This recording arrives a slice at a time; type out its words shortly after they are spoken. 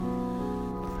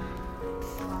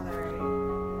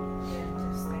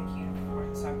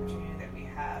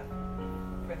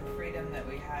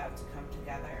God, to come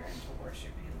together and to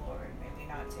worship you, Lord. May we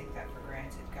not take that for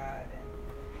granted, God.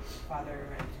 And Father,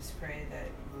 I just pray that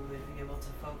we would be able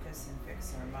to focus and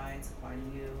fix our minds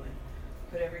upon you and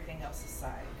put everything else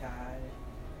aside, God.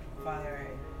 Father,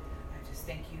 I just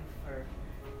thank you for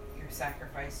your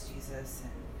sacrifice, Jesus,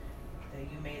 and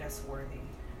that you made us worthy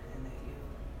and that you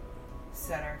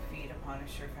set our feet upon a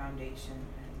sure foundation.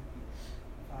 And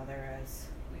Father, as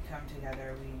we come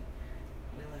together, we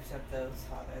lift up those,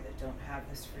 Father, that don't have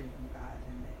this freedom, God,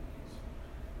 and that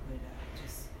you would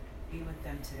just be with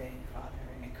them today, Father,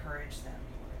 and encourage them,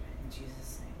 Lord, in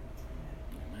Jesus' name.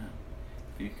 Amen.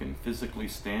 If you can physically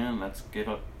stand, let's get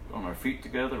up on our feet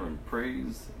together and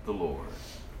praise the Lord.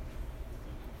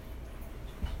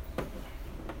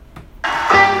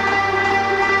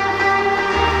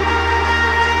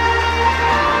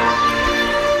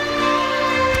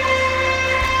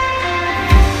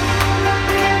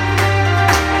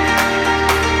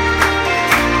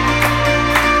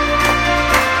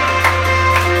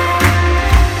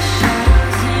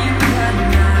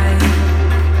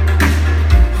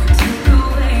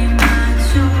 Away my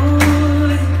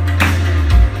joy,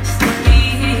 steady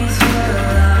is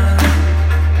your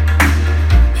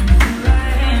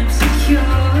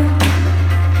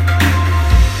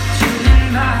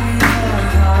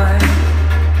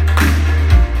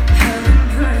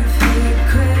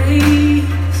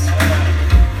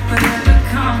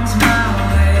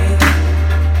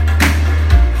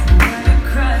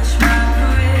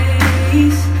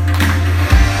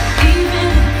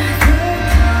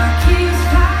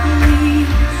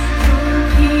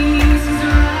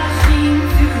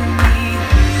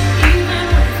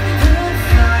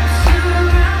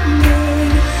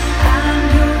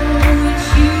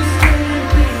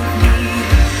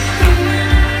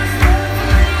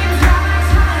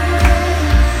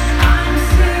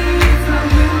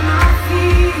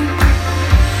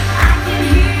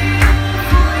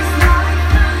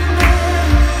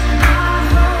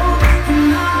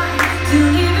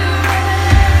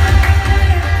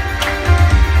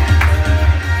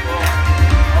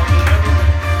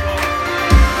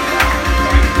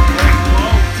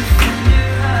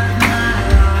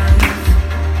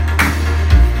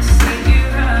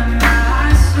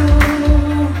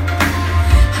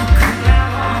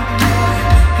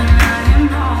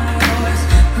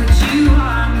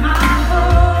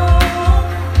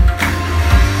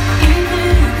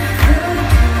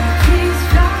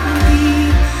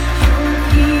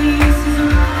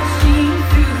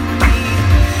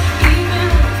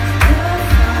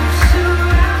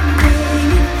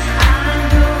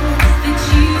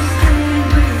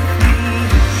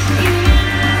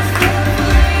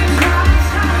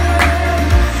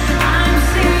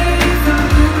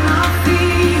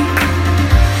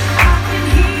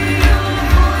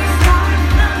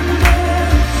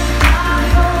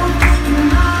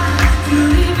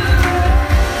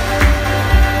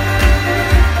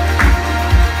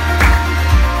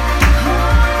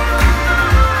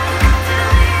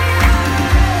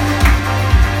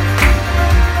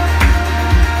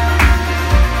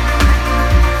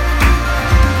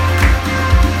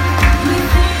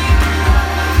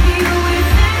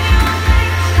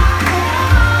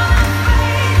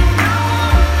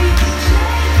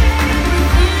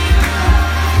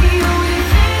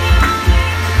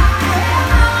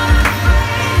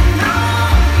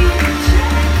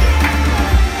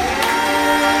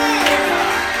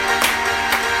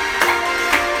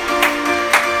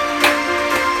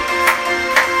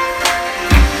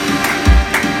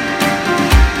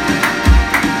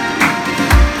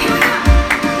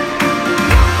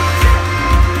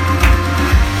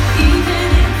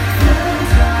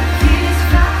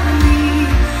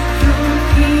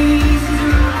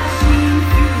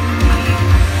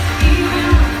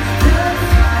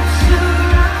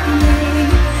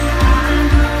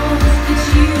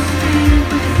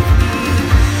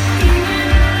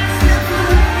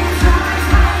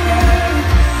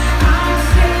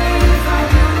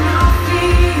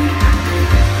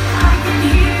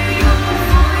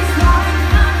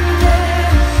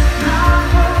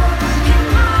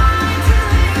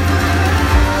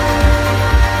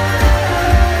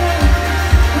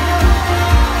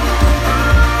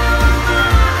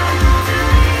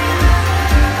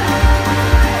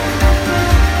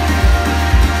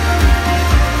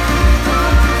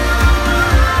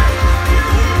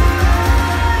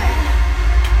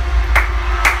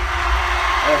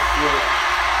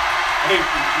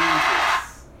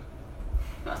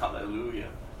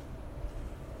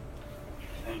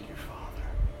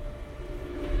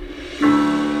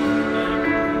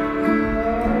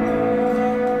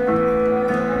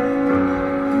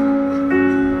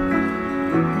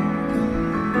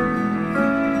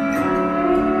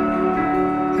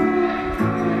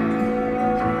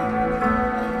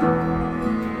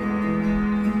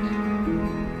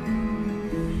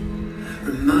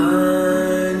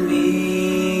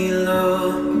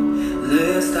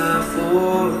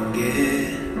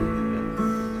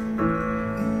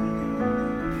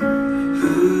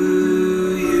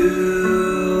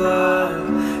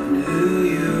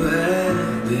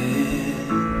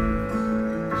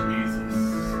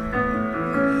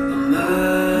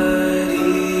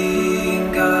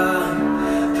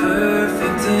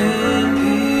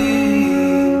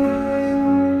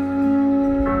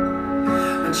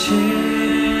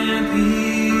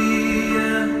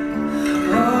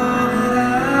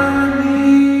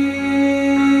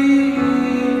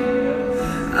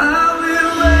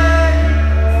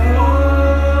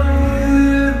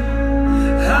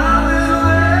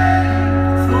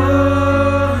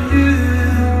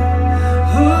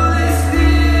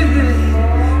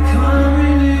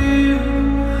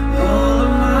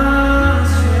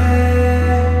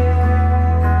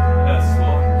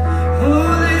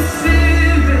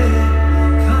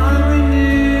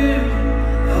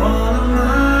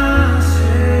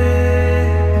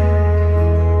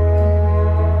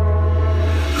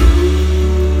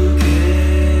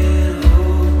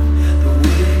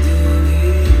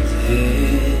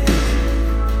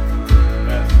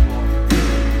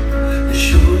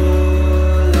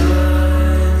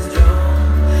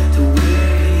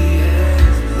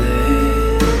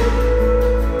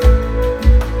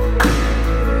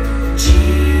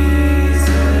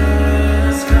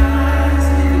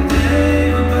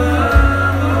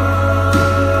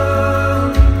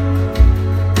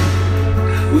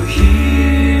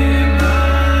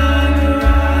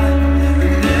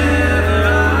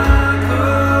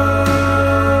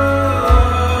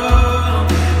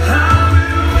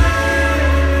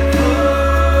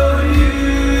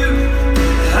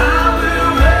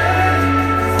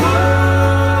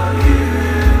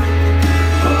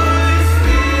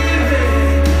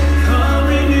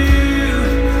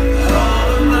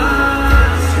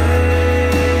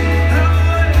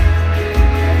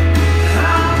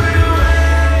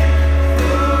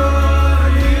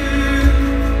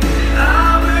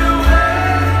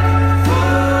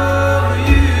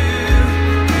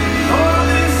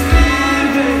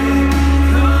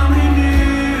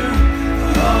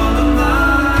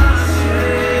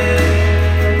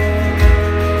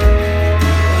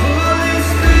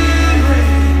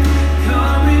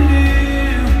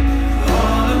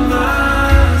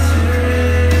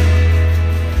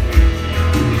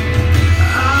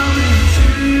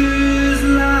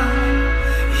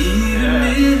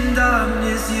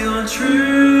your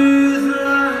truth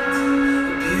lights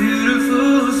a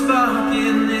beautiful spark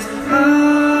in this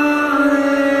heart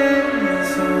and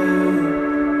soul.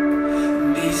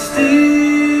 Be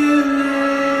still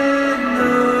and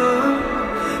know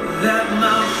that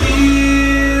my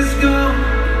fear's gone.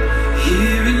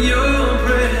 Here in your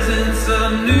presence, a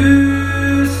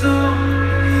new song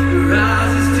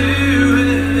rises to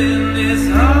heaven. This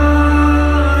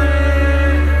heart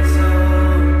and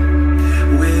soul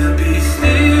will be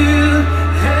still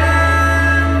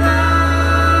and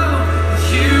know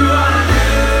you are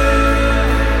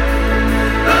good.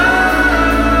 Oh,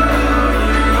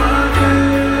 you are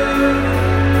good.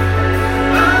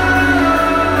 Oh,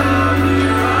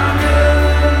 you are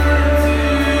good to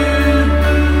me.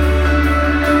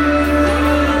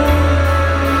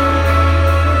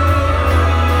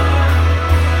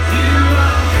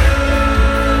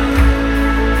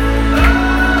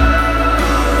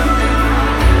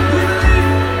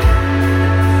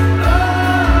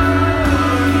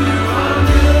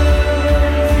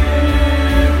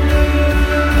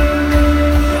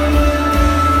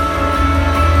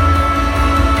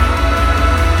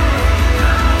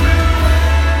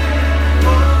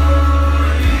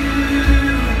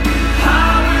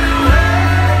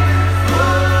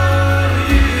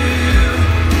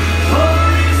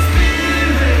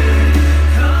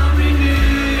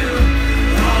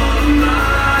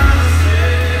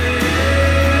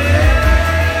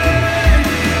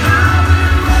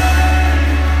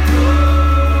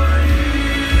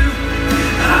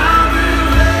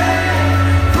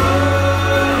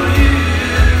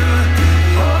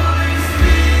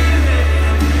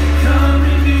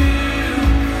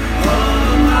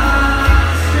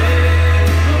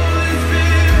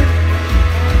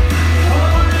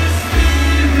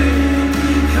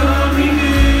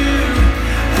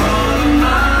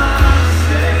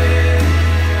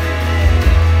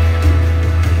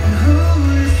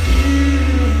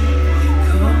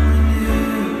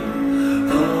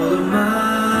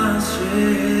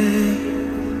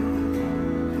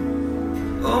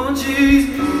 Oh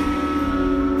Jesus,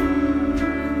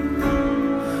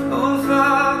 oh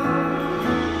Father,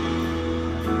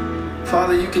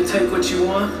 Father, you can take what you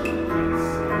want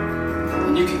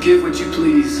and you can give what you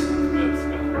please,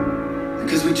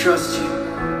 because we trust you.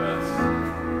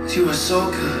 You are so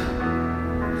good.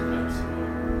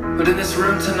 But in this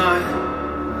room tonight,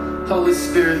 Holy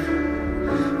Spirit,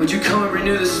 would you come and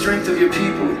renew the strength of your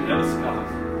people?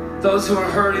 Those who are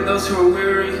hurting, those who are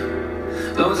weary,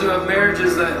 those who have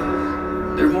marriages that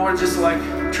they're more just like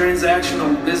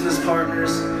transactional business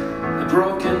partners, the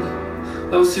broken,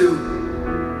 those who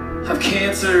have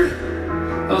cancer,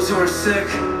 those who are sick,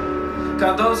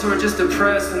 God, those who are just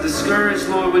depressed and discouraged,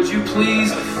 Lord, would you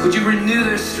please, would you renew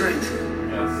their strength?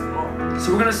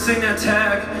 So we're going to sing that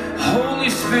tag, Holy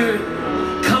Spirit,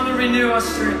 come and renew our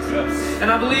strength.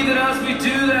 And I believe that as we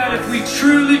do that, if we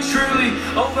truly, truly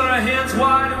open our hands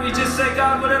wide and we just say,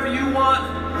 God, whatever you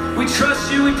want, we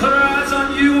trust you, we put our eyes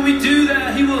on you. When we do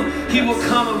that, He will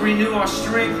come and renew our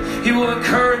strength. He will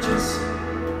encourage us.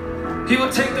 He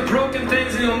will take the broken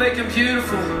things and He will make them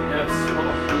beautiful.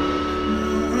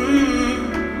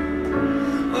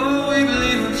 Oh, we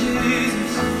believe in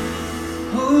Jesus.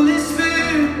 Holy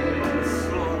Spirit,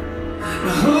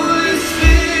 Holy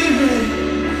Spirit,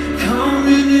 come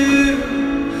renew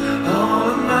all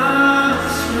of my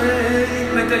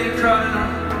strength. Make that your cry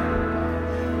tonight.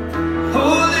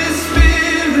 Holy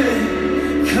Spirit,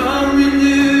 come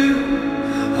renew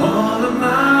all of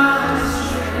my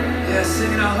strength. Yeah,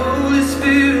 sing it out. Holy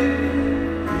Spirit,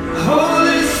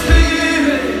 Holy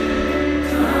Spirit,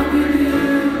 come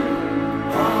renew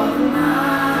all of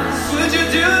my strength. Would you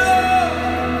do it?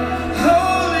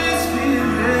 Holy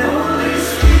Spirit, Holy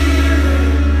Spirit,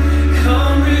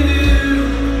 come renew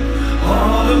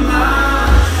all of my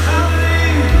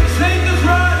strength. Sing this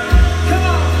right. Come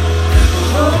on.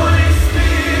 Holy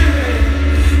Spirit,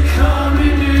 come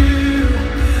renew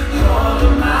all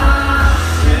of my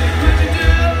strength. Would you do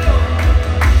it?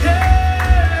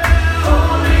 Yeah.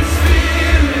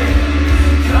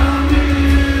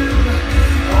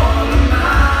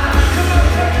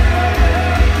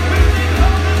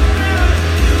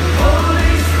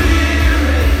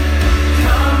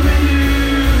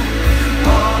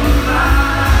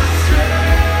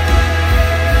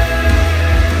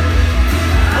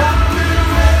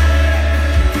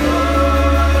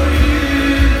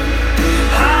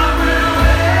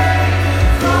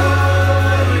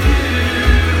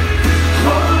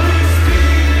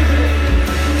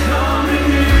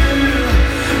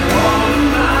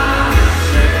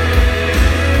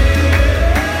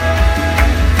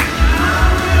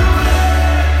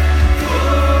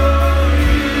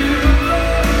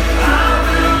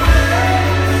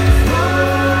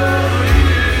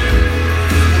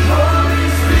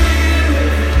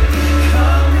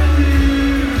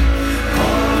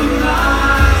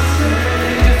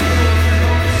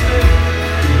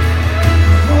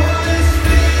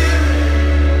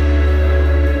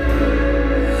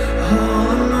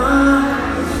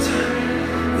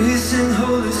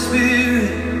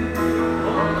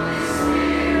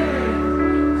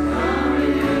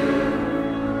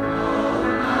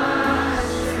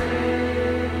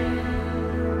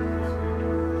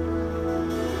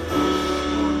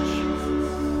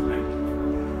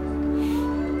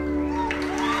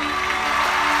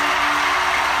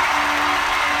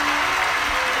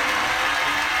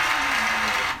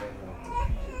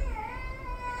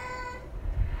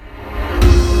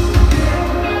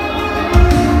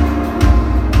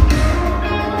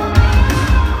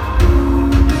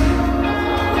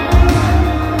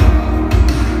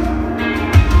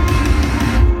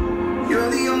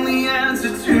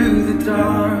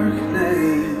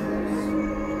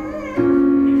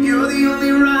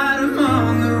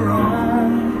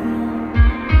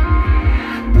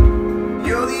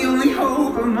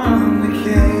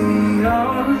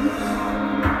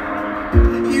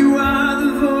 You are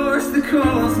the voice that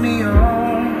calls me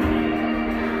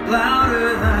on,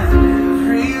 louder than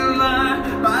every lie,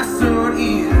 my sword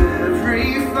in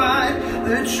every fight.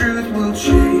 The truth will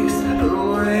chase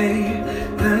away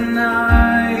the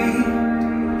night.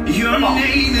 Your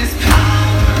name is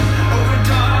power over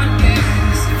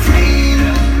darkness,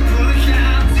 freedom for the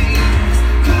captives,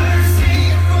 mercy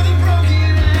for the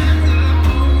broken and the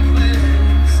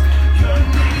hopeless. Your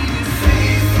name is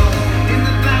faithful in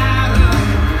the battle,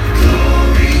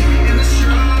 glory in the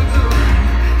struggle,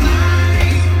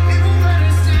 light, it won't let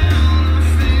us down or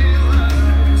fail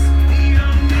us.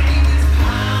 Your name is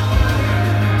power.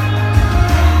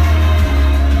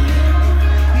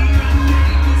 Your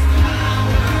name is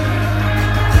power.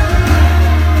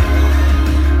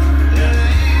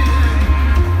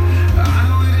 I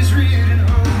know it is written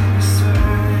over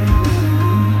certain.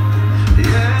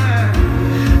 Yeah,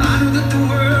 I know that the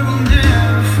word will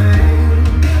never fail.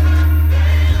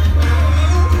 Oh,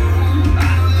 I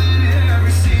know that in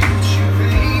every situation,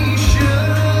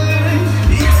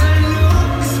 yes, I know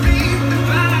you speak the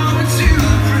power to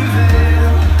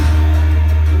prevail.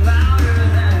 Louder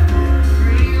than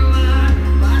every lie,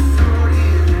 my sword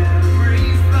in every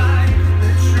fight.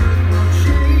 The truth will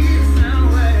chase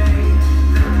away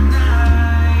the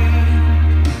night.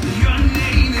 Your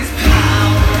name is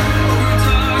power over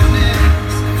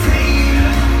darkness,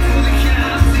 freedom for the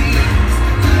captives,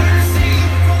 mercy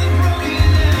for the broken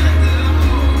and the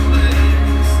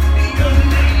hopeless. Your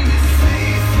name is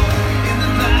faithful in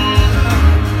the battle,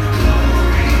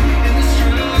 glory in the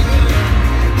struggle,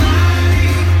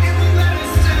 light, it won't let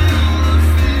us down or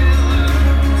fail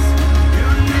us.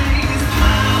 Your name is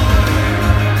power.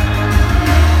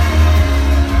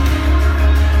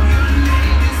 Your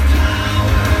name is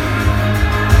power.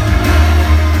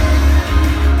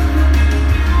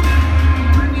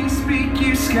 When you speak,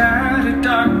 you scatter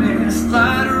darkness.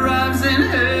 Light arrives and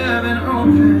heaven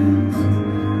opens.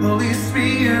 Holy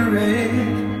Spirit,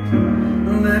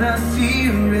 let us see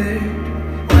red.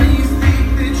 When you speak,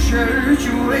 the church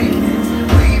awakens.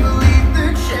 We believe the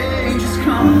change is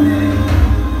coming.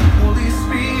 Holy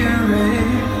Spirit,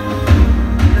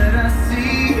 let us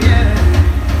see it.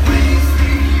 When you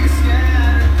speak, you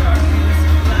scatter darkness.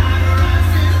 Light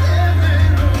arrives and heaven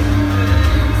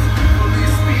opens. Holy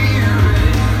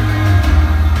Spirit,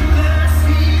 let us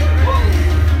see it.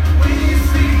 When you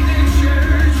speak, the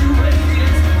church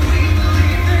awakens. We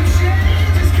believe the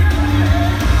change is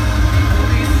coming.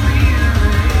 Holy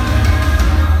Spirit,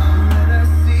 let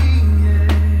us see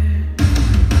it.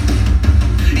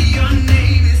 Your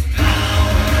name is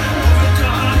power over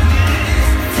darkness,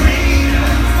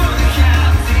 freedom for the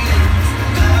captives,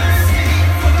 mercy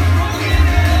for the broken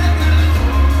and the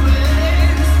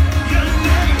hopeless. Your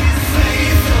name is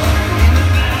faithful in the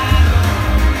battle,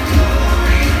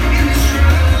 glory in the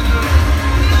struggle,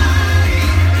 light,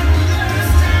 it won't let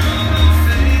us down or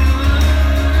fail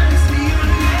us. Your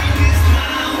name is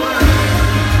power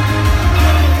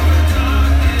over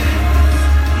darkness.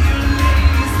 Your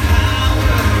name is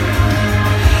power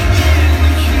in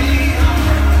the chaos.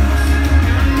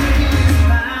 Your name is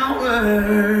power.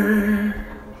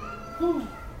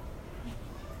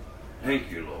 Thank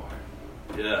you, Lord.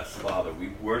 Yes, Father, we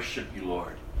worship you,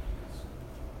 Lord.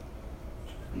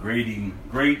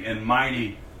 Great and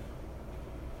mighty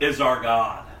is our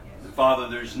God. And Father,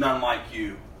 there's none like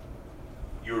you.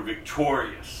 You are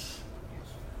victorious.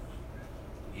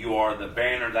 You are the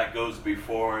banner that goes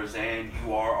before us, and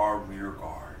you are our rear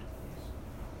guard.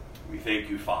 We thank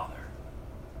you, Father.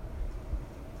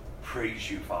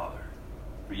 Praise you, Father,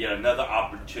 for yet another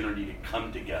opportunity to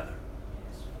come together,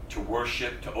 to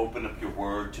worship, to open up your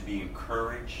word, to be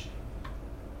encouraged.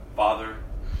 Father,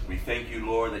 we thank you,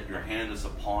 Lord, that your hand is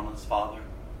upon us, Father.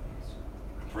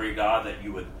 I pray, God, that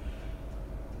you would,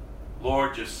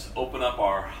 Lord, just open up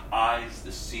our eyes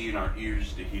to see and our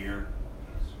ears to hear.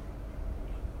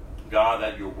 God,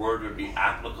 that your word would be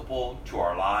applicable to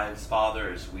our lives, Father,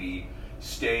 as we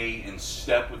stay in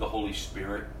step with the Holy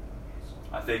Spirit.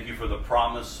 I thank you for the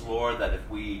promise, Lord, that if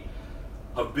we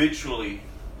habitually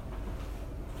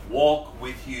walk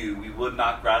with you, we would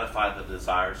not gratify the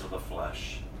desires of the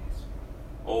flesh.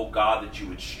 Oh God, that you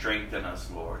would strengthen us,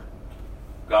 Lord.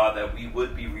 God, that we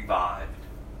would be revived.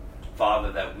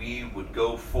 Father, that we would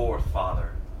go forth,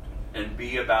 Father, and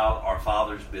be about our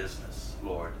Father's business,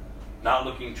 Lord. Not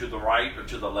looking to the right or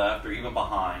to the left or even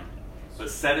behind, but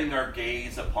setting our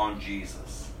gaze upon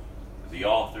Jesus, the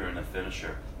author and the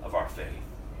finisher of our faith.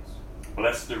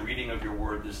 Bless the reading of your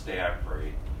word this day, I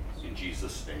pray. In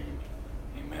Jesus' name,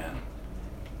 amen.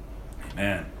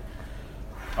 Amen.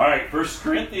 All right, 1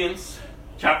 Corinthians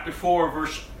chapter 4,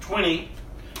 verse 20.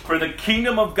 For the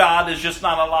kingdom of God is just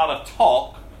not a lot of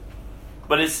talk,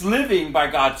 but it's living by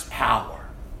God's power.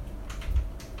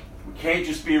 We can't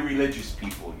just be a religious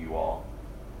people, you all.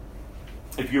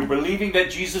 If you're believing that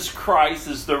Jesus Christ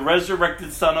is the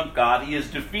resurrected Son of God, He has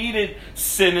defeated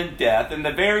sin and death, and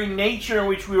the very nature in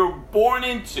which we were born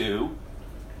into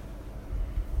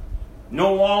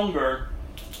no longer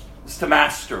is to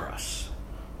master us.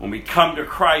 When we come to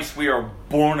Christ, we are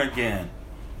born again.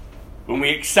 When we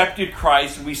accepted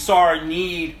Christ, we saw our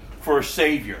need for a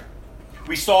Savior.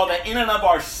 We saw that in and of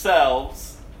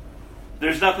ourselves,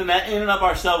 there's nothing that in and of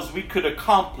ourselves we could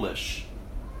accomplish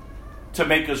to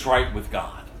make us right with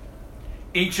God.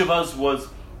 Each of us was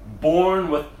born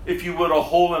with, if you would, a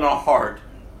hole in our heart,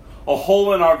 a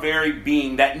hole in our very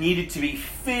being that needed to be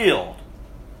filled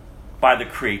by the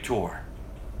Creator.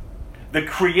 The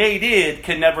created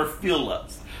can never fill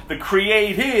us. The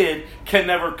created can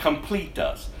never complete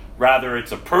us. Rather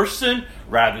it's a person,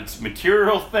 rather it's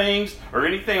material things, or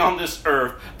anything on this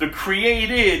earth. The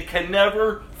created can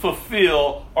never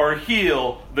fulfill or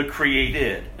heal the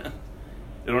created.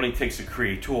 It only takes a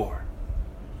Creator.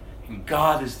 And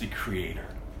God is the Creator.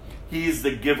 He is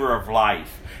the giver of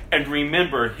life. And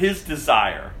remember, His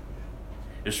desire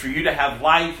is for you to have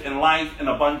life and life in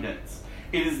abundance.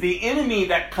 It is the enemy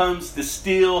that comes to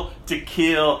steal, to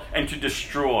kill, and to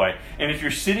destroy. And if you're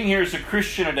sitting here as a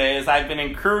Christian today, as I've been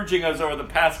encouraging us over the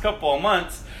past couple of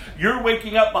months, you're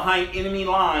waking up behind enemy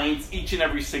lines each and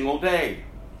every single day.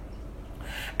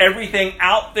 Everything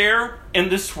out there in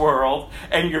this world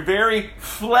and your very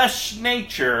flesh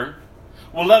nature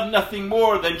will love nothing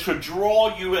more than to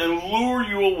draw you and lure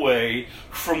you away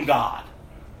from God,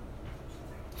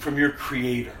 from your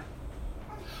Creator.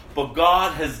 But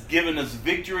God has given us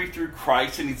victory through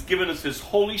Christ, and He's given us His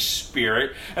Holy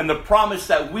Spirit and the promise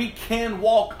that we can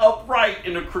walk upright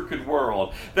in a crooked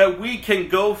world, that we can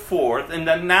go forth and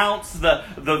announce the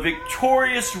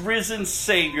victorious risen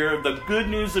Savior, the good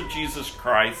news of Jesus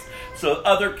Christ, so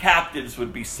other captives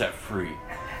would be set free.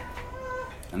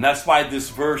 And that's why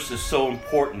this verse is so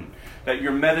important, that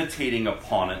you're meditating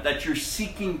upon it, that you're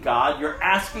seeking God, you're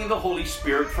asking the Holy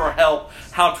Spirit for help,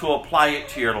 how to apply it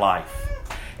to your life.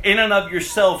 In and of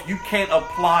yourself, you can't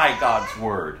apply God's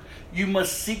word. You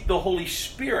must seek the Holy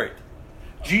Spirit.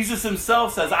 Jesus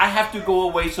Himself says, I have to go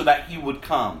away so that He would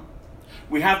come.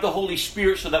 We have the Holy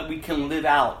Spirit so that we can live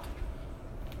out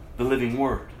the living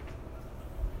word.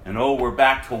 And we're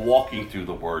back to walking through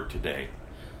the word today.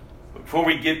 But before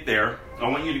we get there, I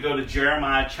want you to go to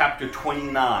Jeremiah chapter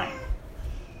 29.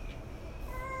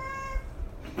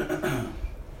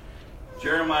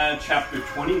 Jeremiah chapter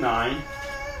 29.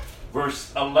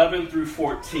 Verse 11 through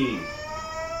 14.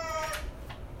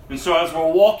 And so as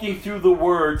we're walking through the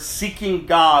Word, seeking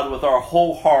God with our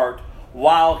whole heart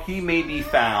while He may be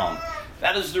found.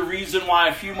 That is the reason why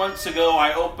a few months ago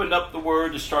I opened up the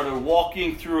Word and started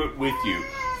walking through it with you.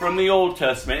 From the Old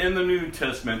Testament, in the New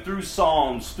Testament, through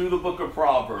Psalms, through the book of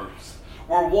Proverbs.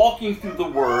 We're walking through the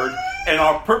Word, and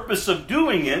our purpose of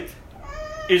doing it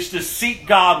is to seek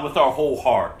God with our whole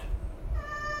heart.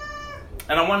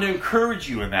 And I want to encourage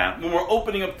you in that. When we're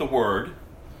opening up the Word,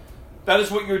 that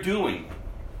is what you're doing.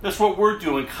 That's what we're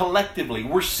doing collectively.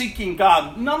 We're seeking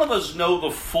God. None of us know the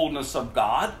fullness of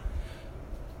God.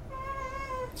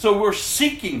 So we're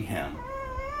seeking Him.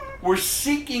 We're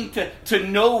seeking to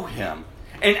know Him.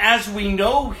 And as we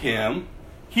know Him,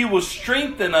 He will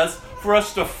strengthen us for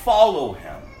us to follow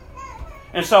Him.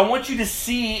 And so I want you to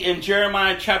see in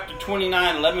Jeremiah chapter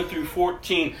 29, 11 through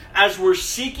 14, as we're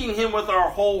seeking Him with our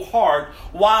whole heart,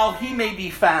 while He may be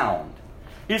found.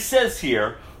 It says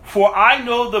here, for I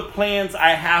know the plans I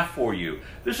have for you.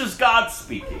 This is God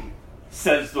speaking,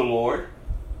 says the Lord.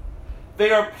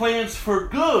 They are plans for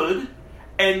good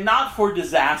and not for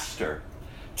disaster,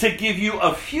 to give you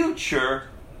a future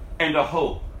and a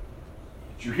hope.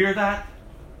 Did you hear that?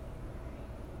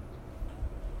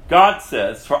 God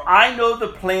says, for I know the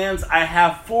plans I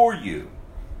have for you.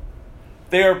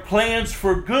 They are plans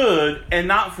for good and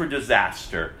not for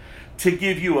disaster, to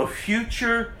give you a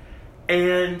future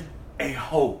and a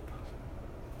hope.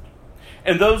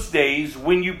 In those days,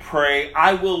 when you pray,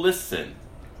 I will listen.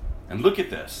 And look at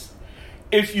this.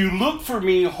 If you look for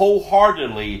me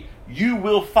wholeheartedly, you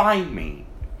will find me.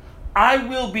 I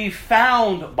will be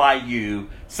found by you,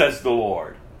 says the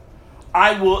Lord.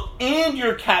 I will end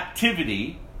your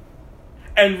captivity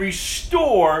and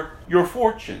restore your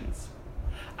fortunes.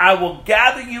 I will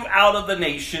gather you out of the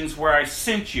nations where I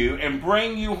sent you and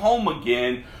bring you home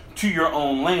again to your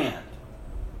own land.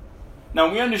 Now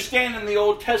we understand in the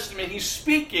Old Testament He's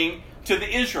speaking to the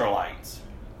Israelites.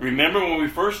 Remember when we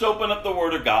first opened up the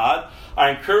Word of God,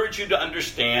 I encourage you to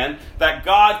understand that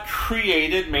God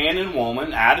created man and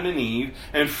woman, Adam and Eve,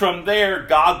 and from there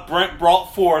God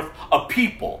brought forth a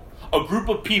people, a group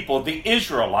of people, the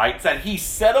Israelites, that he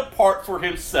set apart for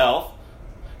himself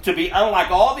to be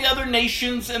unlike all the other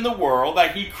nations in the world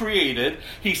that he created.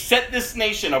 He set this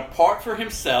nation apart for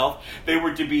himself. They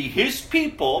were to be his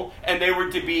people, and they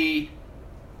were to be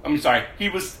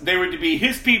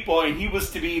his people, and he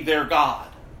was to be their God.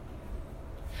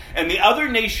 And the other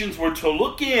nations were to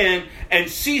look in and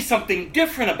see something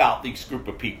different about this group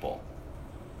of people.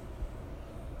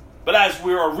 But as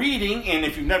we are reading, and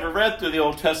if you've never read through the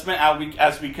Old Testament,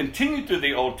 as we continue through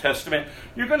the Old Testament,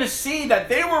 you're going to see that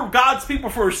they were God's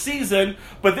people for a season,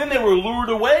 but then they were lured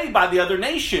away by the other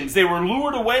nations. They were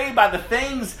lured away by the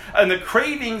things and the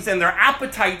cravings and their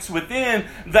appetites within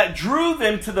that drew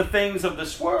them to the things of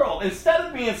this world. Instead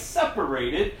of being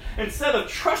separated, instead of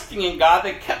trusting in God,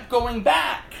 they kept going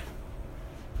back.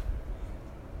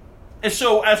 And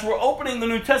so as we're opening the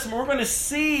New Testament, we're going to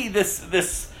see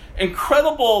this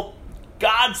incredible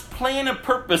God's plan and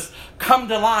purpose come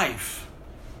to life.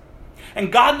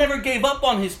 And God never gave up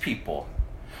on his people.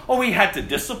 Oh, he had to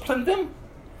discipline them.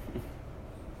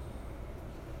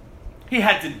 He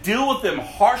had to deal with them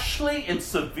harshly and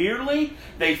severely.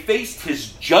 They faced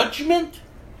his judgment.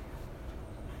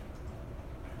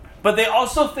 But they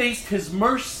also faced his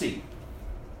mercy.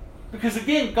 Because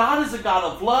again, God is a God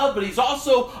of love, but he's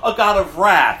also a God of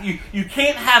wrath. You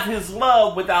can't have his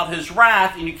love without his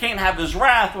wrath, and you can't have his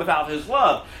wrath without his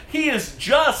love. He is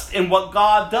just in what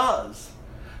God does.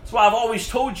 That's why I've always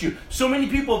told you, so many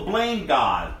people blame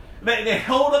God. They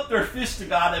held up their fist to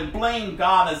God and blame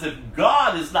God as if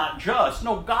God is not just.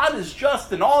 No, God is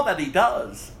just in all that he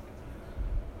does.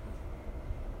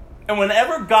 And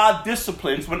whenever God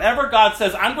disciplines, whenever God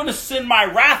says, I'm going to send my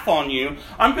wrath on you,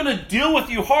 I'm going to deal with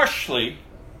you harshly,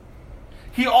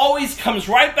 he always comes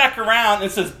right back around and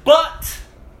says, but,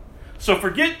 so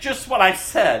forget just what I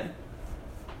said,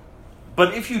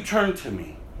 but if you turn to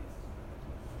me,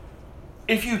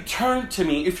 if you turn to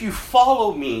me, if you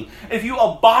follow me, if you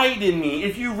abide in me,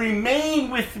 if you remain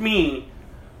with me,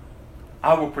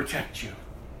 I will protect you.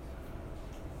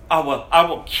 I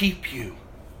will keep you.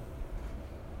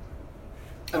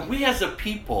 And we as a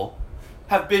people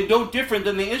have been no different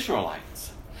than the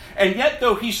Israelites. And yet,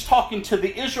 though he's talking to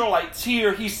the Israelites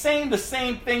here, he's saying the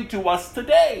same thing to us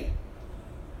today.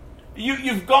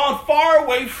 You've gone far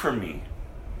away from me.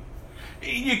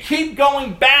 You keep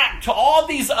going back to all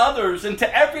these others and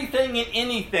to everything and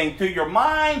anything, to your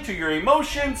mind, to your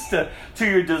emotions, to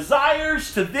your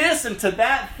desires, to this and to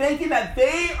that, thinking that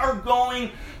they are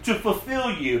going to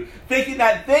fulfill you, thinking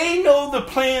that they know the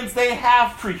plans they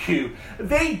have for you.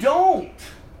 They don't.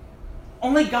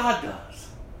 Only God does.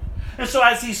 And so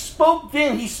as he spoke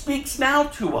then, he speaks now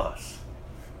to us.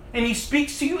 And he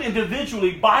speaks to you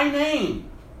individually by name.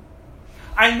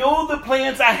 I know the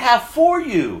plans I have for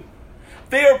you.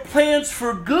 They are plans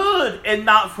for good and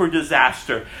not for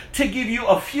disaster, to give you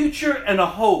a future and a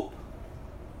hope.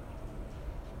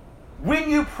 When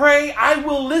you pray, I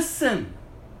will listen.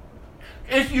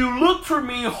 If you look for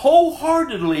me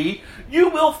wholeheartedly, you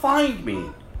will find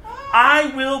me.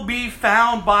 I will be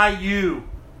found by you.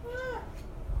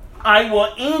 I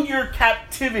will end your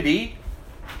captivity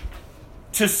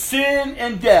to sin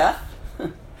and death,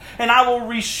 and I will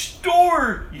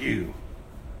restore you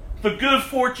the good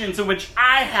fortunes in which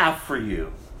I have for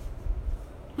you.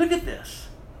 Look at this.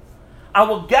 I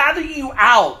will gather you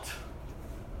out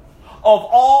of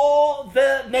all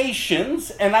the nations,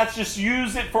 and let's just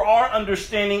use it for our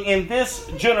understanding in this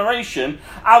generation.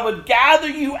 I would gather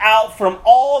you out from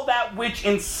all that which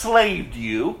enslaved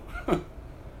you,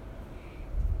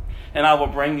 and I will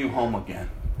bring you home again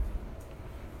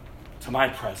to my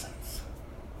presence.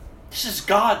 This is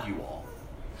God, you all.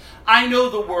 I know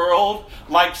the world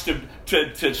likes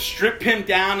to strip him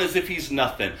down as if he's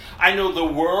nothing. I know the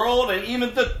world and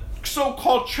even the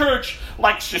so-called church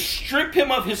likes to strip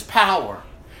him of his power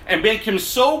and make him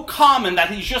so common that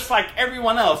he's just like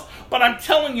everyone else. But I'm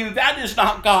telling you, that is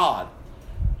not God.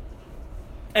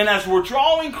 And as we're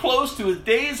drawing close to his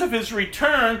days of his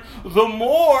return, the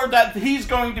more that he's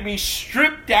going to be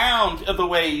stripped down of the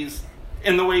ways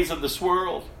of this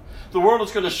world. The world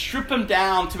is going to strip him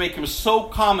down to make him so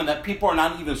common that people are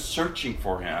not even searching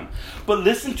for him. But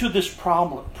listen to this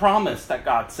promise that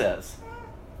God says.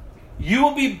 You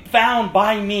will be found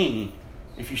by me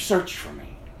if you search for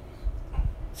me.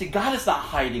 See, God is not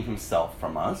hiding himself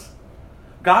from us.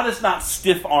 God is not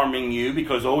stiff-arming you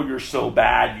because, oh, you're so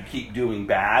bad, you keep doing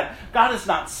bad. God is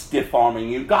not stiff-arming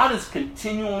you. God is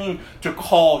continuing to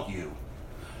call you.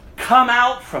 Come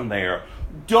out from there.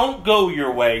 Don't go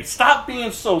your way. Stop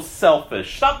being so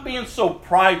selfish. Stop being so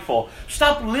prideful.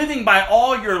 Stop living by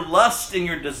all your lusts and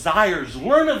your desires.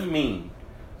 Learn of me,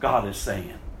 God is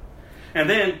saying. And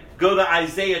then go to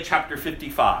Isaiah chapter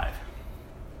 55.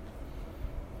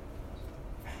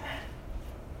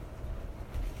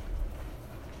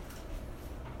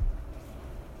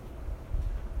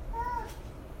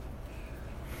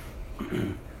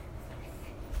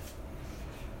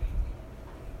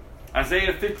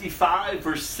 Isaiah 55,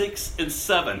 verse 6 and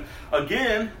 7.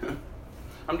 Again,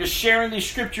 I'm just sharing these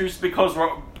scriptures because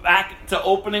we're back to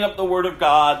opening up the Word of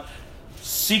God,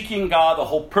 seeking God. The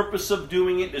whole purpose of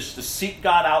doing it is to seek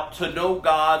God out, to know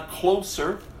God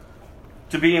closer,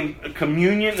 to be in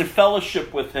communion and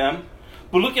fellowship with Him.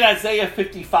 But look at Isaiah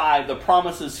 55, the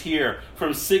promises here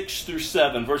from 6 through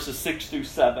 7, verses 6 through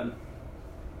 7.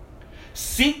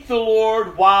 Seek the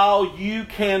Lord while you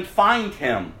can find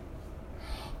Him.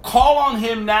 Call on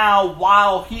Him now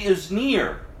while He is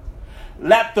near.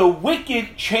 Let the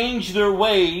wicked change their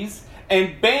ways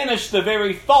and banish the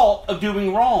very thought of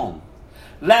doing wrong.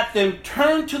 Let them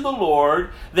turn to the Lord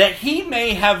that He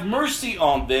may have mercy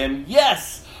on them.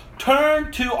 Yes,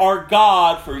 turn to our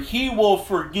God, for He will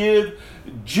forgive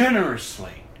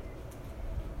generously.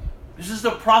 This is the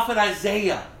prophet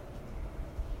Isaiah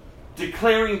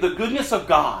declaring the goodness of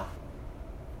God.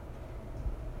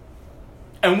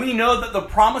 And we know that the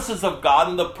promises of God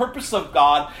and the purpose of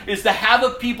God is to have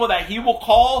a people that He will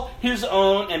call His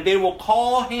own, and they will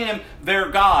call Him their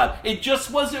God. It just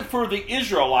wasn't for the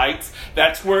Israelites.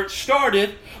 That's where it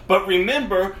started. But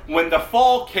remember, when the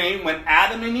fall came, when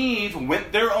Adam and Eve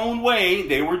went their own way,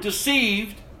 they were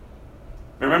deceived.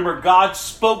 Remember, God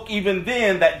spoke even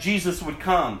then that Jesus would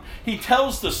come. He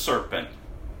tells the serpent,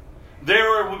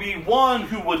 there will be one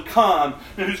who would come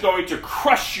and who's going to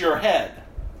crush your head.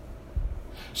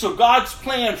 So God's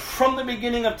plan from the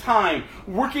beginning of time,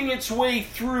 working its way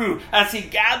through as He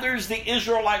gathers the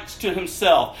Israelites to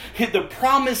Himself. The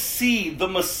promised seed, the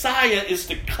Messiah, is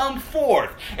to come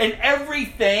forth. And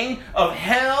everything of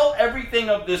hell, everything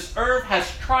of this earth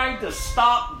has tried to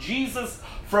stop Jesus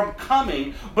from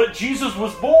coming. But Jesus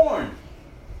was born.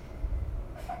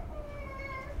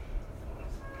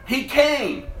 He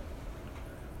came.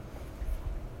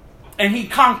 And He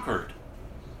conquered.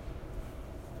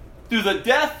 Through the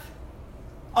death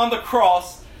on the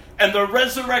cross and the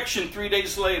resurrection 3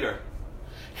 days later.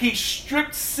 He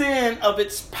stripped sin of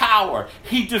its power.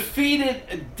 He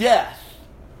defeated death.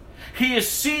 He is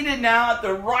seated now at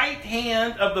the right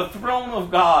hand of the throne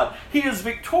of God. He is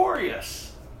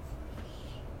victorious.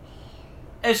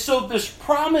 And so this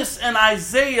promise in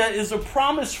Isaiah is a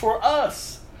promise for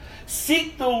us.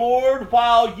 Seek the Lord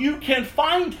while you can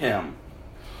find Him.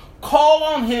 Call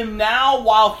on Him now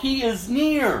while He is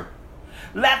near.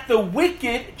 Let the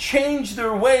wicked change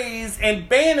their ways and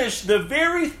banish the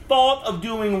very thought of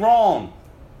doing wrong.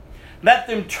 Let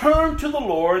them turn to the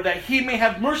Lord that He may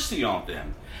have mercy on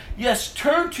them. Yes,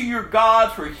 turn to your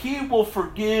God, for He will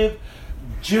forgive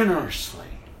generously.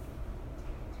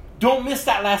 Don't miss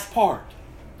that last part.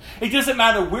 It doesn't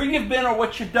matter where you've been or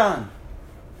what you've done.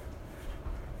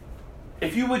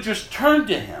 If you would just turn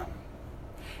to Him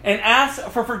and ask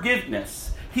for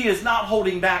forgiveness, He is not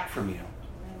holding back from you.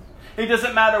 It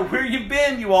doesn't matter where you've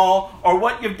been, you all, or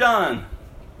what you've done.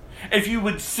 If you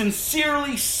would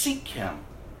sincerely seek Him.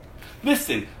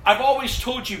 Listen, I've always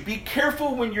told you, be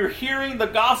careful when you're hearing the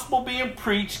gospel being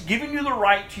preached, giving you the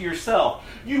right to yourself.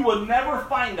 You will never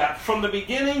find that from the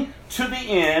beginning to the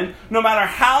end, no matter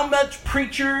how much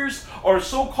preachers or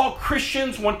so-called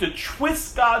Christians want to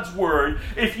twist God's word.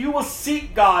 If you will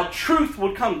seek God, truth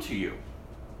will come to you.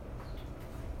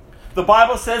 The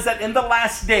Bible says that in the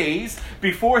last days,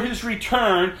 before His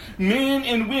return, men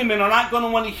and women are not going to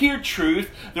want to hear truth.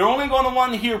 They're only going to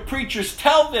want to hear preachers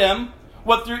tell them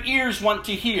what their ears want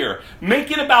to hear. Make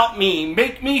it about me.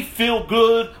 Make me feel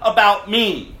good about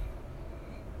me.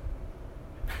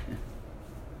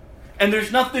 And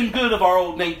there's nothing good of our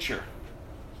old nature.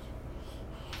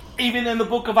 Even in the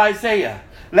book of Isaiah,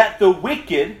 let the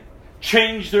wicked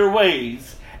change their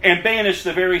ways and banish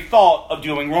the very thought of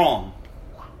doing wrong.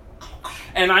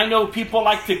 And I know people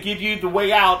like to give you the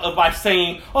way out by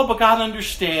saying, oh, but God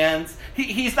understands.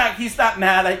 He's not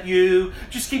mad at you.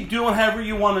 Just keep doing however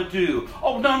you want to do.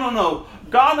 Oh, no.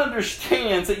 God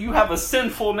understands that you have a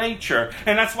sinful nature,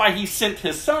 and that's why He sent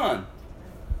His Son.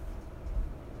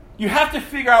 You have to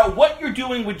figure out what you're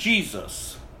doing with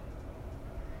Jesus.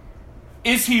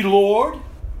 Is He Lord,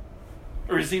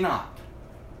 or is He not?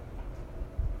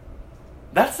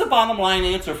 That's the bottom line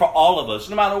answer for all of us,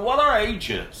 no matter what our age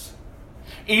is.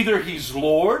 Either He's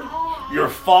Lord, you're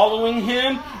following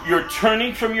Him, you're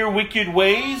turning from your wicked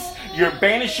ways, You're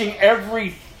banishing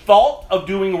every thought of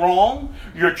doing wrong.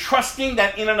 You're trusting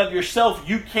that in and of yourself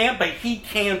you can't, but He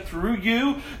can through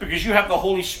you because you have the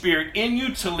Holy Spirit in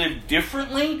you to live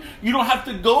differently. You don't have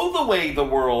to go the way the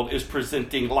world is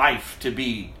presenting life to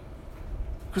be.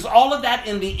 Because all of that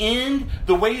in the end,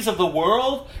 the ways of the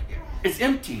world, is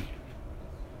empty.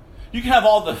 You can have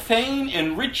all the fame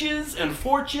and riches and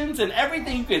fortunes and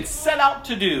everything you can set out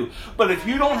to do. But if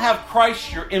you don't have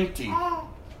Christ, you're empty.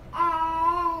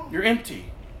 You're empty.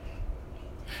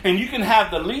 And you can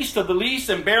have the least of the least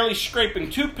and barely scraping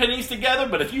 2 pennies together,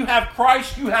 but if you have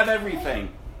Christ, you have everything.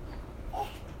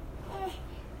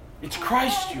 It's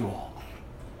Christ, you all.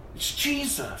 It's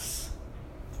Jesus.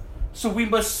 So we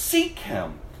must seek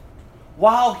Him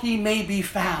while He may be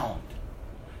found.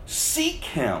 Seek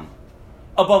Him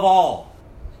above all.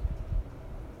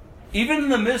 Even in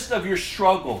the midst of your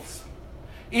struggles,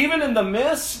 even in the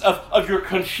midst of your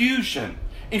confusion,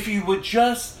 if you would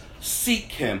just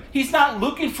seek Him. He's not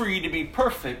looking for you to be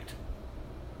perfect,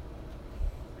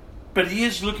 but He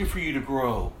is looking for you to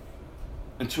grow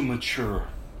and to mature,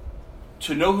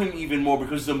 to know Him even more,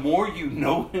 because the more you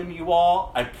know Him, you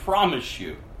all, I promise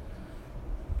you,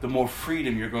 the more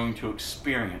freedom you're going to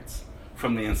experience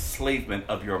from the enslavement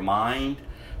of your mind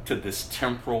to this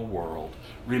temporal world.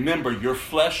 Remember, your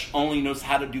flesh only knows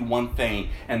how to do one thing,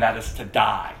 and that is to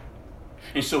die.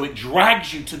 And so it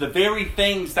drags you to the very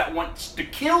things that wants to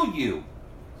kill you.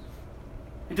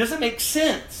 It doesn't make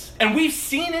sense. And we've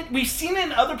seen it. We've seen it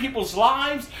in other people's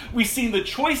lives. We've seen the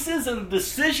choices and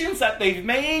decisions that they've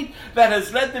made that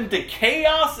has led them to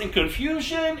chaos and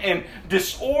confusion and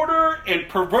disorder and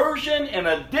perversion and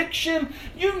addiction.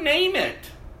 You name it.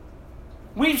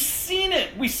 We've seen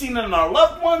it. We've seen it in our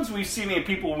loved ones. We've seen it in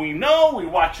people we know. We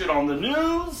watch it on the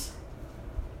news.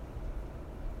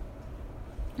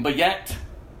 But yet,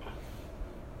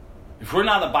 if we're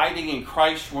not abiding in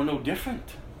Christ, we're no different.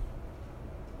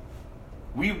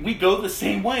 We go the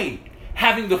same way.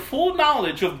 Having the full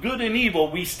knowledge of good and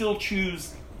evil, we still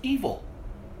choose evil.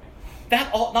 That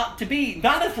ought not to be.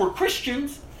 Not if we're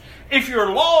Christians. If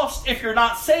you're lost, if you're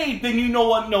not saved, then you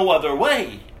know no other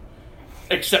way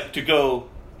except to go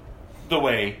the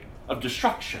way of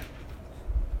destruction.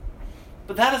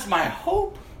 But that is my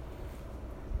hope.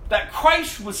 That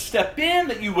Christ would step in,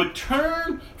 that you would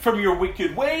turn from your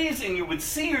wicked ways and you would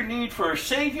see your need for a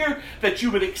Savior, that you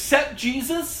would accept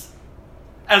Jesus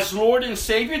as Lord and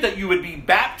Savior, that you would be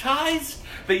baptized,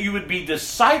 that you would be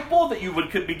discipled, that you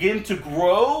could begin to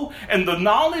grow in the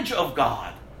knowledge of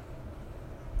God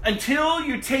until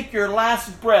you take your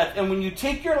last breath. And when you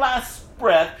take your last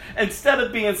breath, instead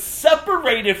of being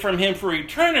separated from Him for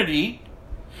eternity,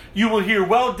 you will hear,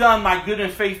 "Well done, my good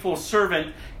and faithful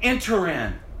servant, enter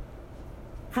in.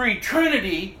 For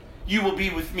eternity, you will be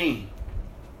with me."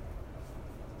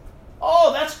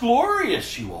 Oh, that's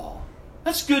glorious, you all.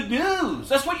 That's good news.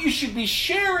 That's what you should be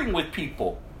sharing with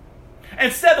people.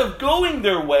 Instead of going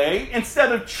their way,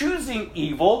 instead of choosing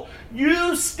evil,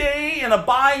 you stay and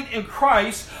abide in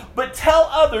Christ, but tell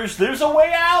others there's a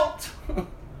way out.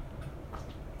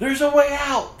 There's a way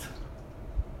out.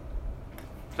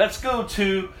 Let's go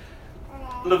to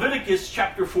Leviticus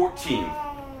chapter 14.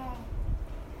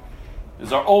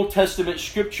 Is our Old Testament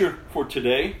scripture for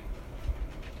today.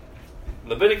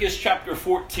 Leviticus chapter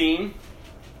 14.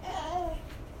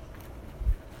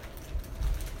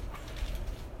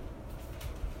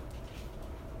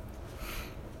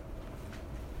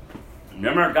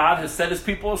 Remember, God has set His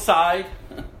people aside.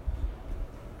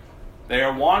 They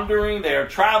are wandering, they are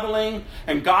traveling,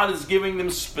 and God is giving them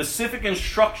specific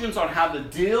instructions on how to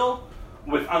deal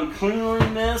with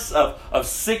uncleanliness, of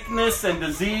sickness and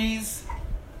disease.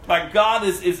 Like God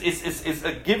is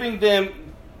giving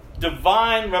them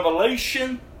divine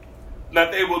revelation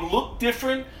that they would look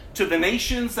different to the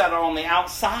nations that are on the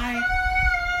outside.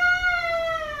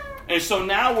 And so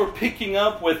now we're picking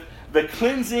up with the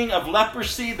cleansing of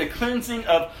leprosy, the cleansing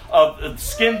of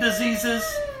skin diseases.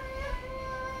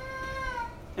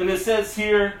 And it says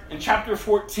here in chapter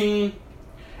 14,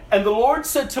 "And the Lord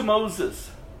said to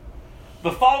Moses,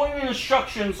 the following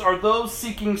instructions are those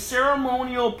seeking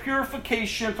ceremonial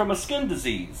purification from a skin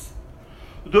disease.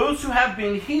 Those who have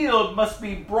been healed must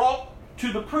be brought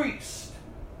to the priest,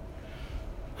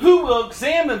 who will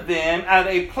examine them at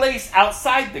a place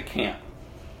outside the camp."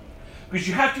 Because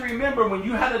you have to remember, when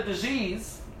you had a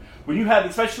disease, when you had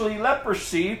especially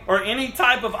leprosy or any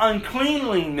type of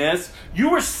uncleanliness, you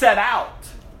were set out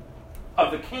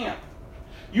of the camp.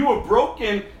 You were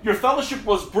broken, your fellowship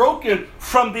was broken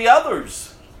from the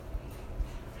others.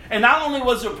 And not only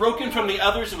was it broken from the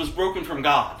others, it was broken from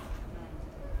God.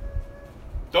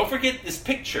 Don't forget this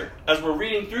picture as we're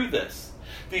reading through this.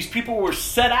 These people were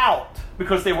set out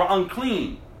because they were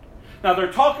unclean. Now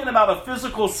they're talking about a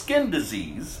physical skin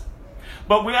disease,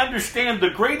 but we understand the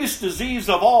greatest disease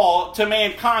of all to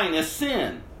mankind is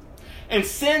sin. And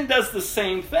sin does the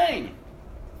same thing.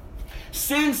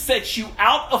 Sin sets you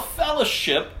out of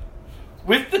fellowship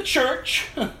with the church,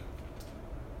 but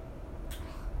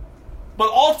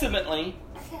ultimately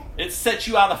it sets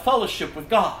you out of fellowship with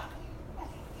God.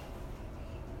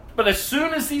 But as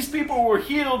soon as these people were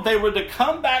healed, they were to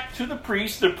come back to the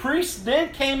priest. The priest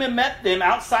then came and met them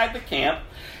outside the camp.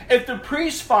 If the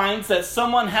priest finds that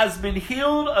someone has been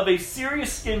healed of a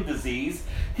serious skin disease,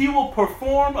 he will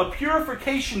perform a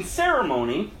purification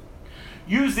ceremony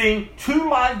using 2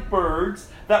 live birds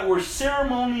that were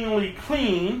ceremonially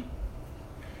clean,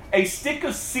 a stick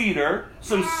of cedar,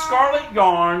 some scarlet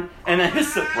yarn, and a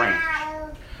hyssop branch.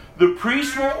 The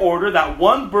priest will order that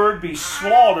 1 bird be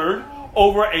slaughtered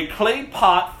over a clay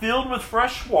pot filled with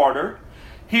fresh water.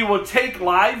 He will take the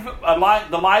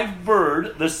live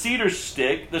bird, the cedar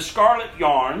stick, the scarlet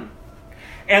yarn,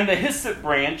 and the hyssop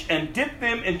branch, and dip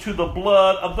them into the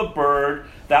blood of the bird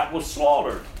that was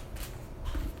slaughtered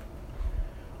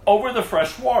over the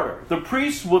fresh water. The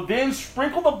priest will then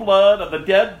sprinkle the blood of the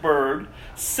dead bird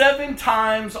 7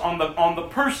 times on the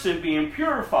person being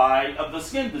purified of the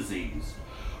skin disease.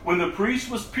 When the priest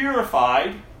has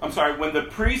purified the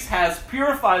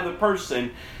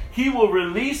person, he will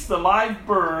release the live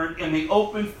bird in the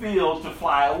open field to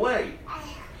fly away.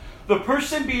 The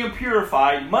person being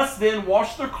purified must then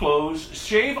wash their clothes,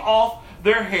 shave off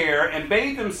their hair, and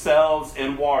bathe themselves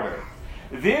in water.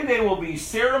 Then they will be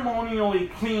ceremonially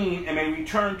clean and may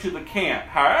return to the camp.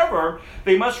 However,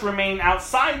 they must remain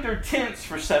outside their tents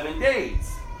for 7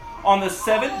 days. On the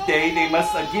 7th day, they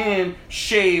must again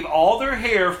shave all their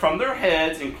hair from their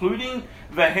heads, including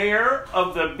the hair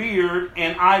of the beard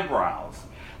and eyebrows.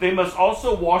 They must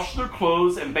also wash their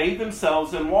clothes and bathe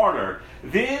themselves in water.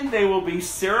 Then they will be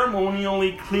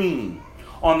ceremonially clean.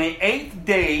 On the 8th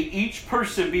day, each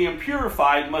person being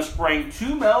purified must bring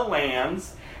 2 male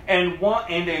lambs and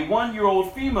a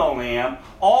 1-year-old female lamb,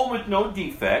 all with no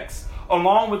defects,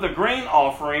 along with a grain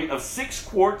offering of 6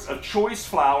 quarts of choice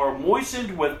flour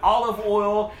moistened with olive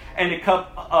oil and a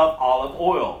cup of olive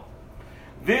oil.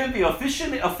 Then the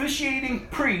officiating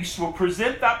priest will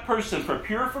present that person for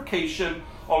purification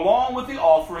along with the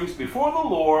offerings before the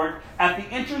Lord at the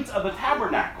entrance of the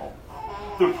tabernacle.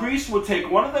 The priest will take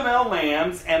one of the male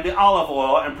lambs and the olive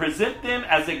oil and present them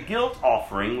as a guilt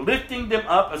offering, lifting them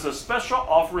up as a special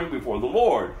offering before the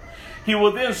Lord. He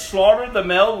will then slaughter the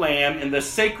male lamb in the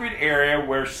sacred area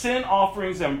where sin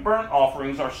offerings and burnt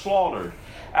offerings are slaughtered.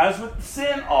 As with the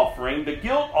sin offering, the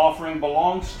guilt offering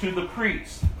belongs to the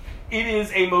priest. It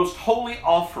is a most holy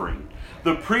offering.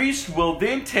 The priest will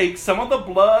then take some of the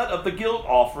blood of the guilt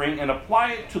offering and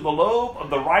apply it to the lobe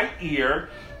of the right ear,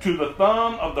 to the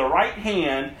thumb of the right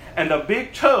hand, and the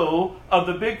big toe of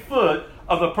the big foot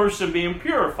of the person being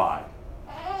purified.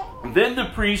 Then the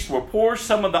priest will pour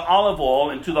some of the olive oil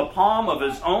into the palm of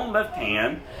his own left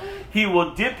hand. He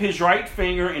will dip his right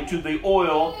finger into the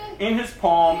oil in his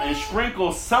palm and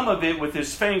sprinkle some of it with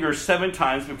his finger 7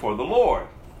 times before the Lord.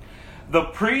 The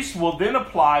priest will then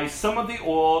apply some of the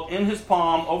oil in his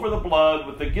palm over the blood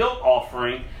with the guilt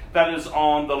offering that is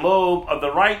on the lobe of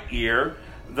the right ear,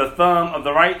 the thumb of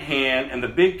the right hand, and the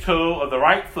big toe of the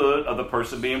right foot of the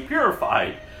person being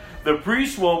purified. The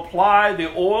priest will apply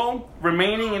the oil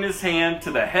remaining in his hand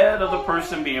to the head of the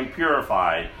person being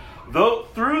purified. Though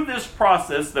through this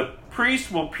process, the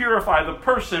priest will purify the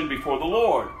person before the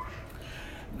Lord.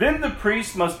 Then the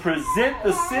priest must present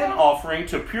the sin offering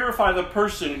to purify the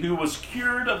person who was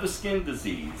cured of the skin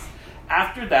disease.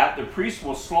 After that, the priest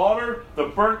will slaughter the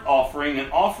burnt offering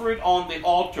and offer it on the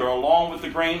altar along with the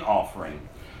grain offering.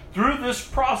 Through this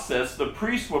process, the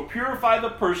priest will purify the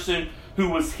person who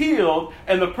was healed,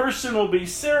 and the person will be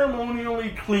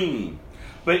ceremonially clean.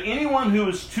 But anyone who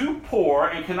is too poor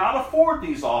and cannot afford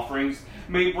these offerings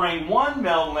may bring 1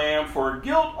 male lamb for a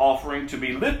guilt offering to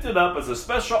be lifted up as a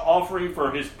special offering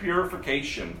for his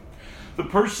purification. The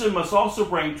person must also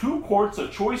bring 2 quarts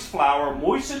of choice flour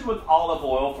moistened with olive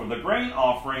oil for the grain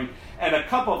offering and a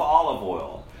cup of olive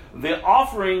oil. The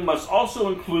offering must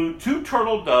also include 2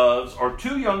 turtle doves or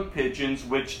 2 young pigeons,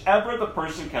 whichever the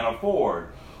person can afford.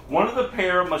 One of the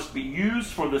pair must be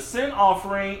used for the sin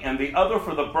offering and the other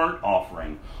for the burnt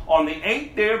offering. On the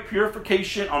 8th day of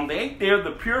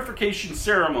the purification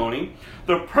ceremony,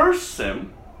 the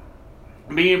person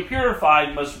being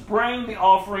purified must bring the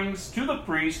offerings to the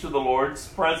priest to the Lord's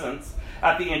presence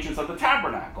at the entrance of the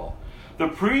tabernacle. The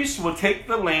priest will take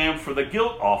the lamb for the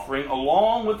guilt offering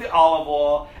along with the olive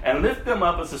oil and lift them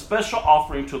up as a special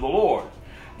offering to the Lord.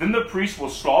 Then the priest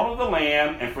will slaughter the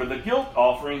lamb, and for the guilt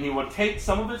offering he will take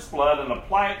some of its blood and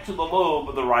apply it to the lobe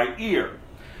of the right ear,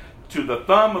 to the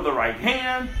thumb of the right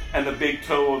hand, and the big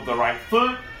toe of the right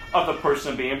foot of the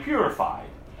person being purified.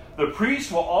 The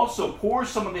priest will also pour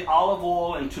some of the olive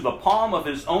oil into the palm of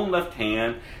his own left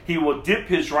hand. He will dip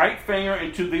his right finger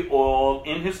into the oil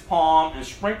in his palm and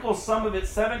sprinkle some of it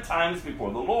 7 times before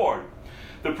the Lord.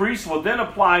 The priest will then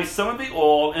apply some of the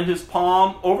oil in his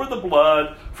palm over the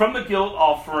blood from the guilt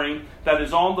offering that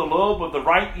is on the lobe of the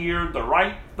right ear, the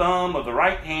right thumb of the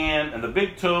right hand, and the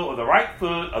big toe of the right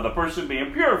foot of the person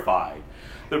being purified.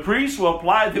 The priest will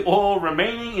apply the oil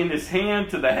remaining in his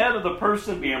hand to the head of the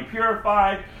person being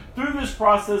purified. Through this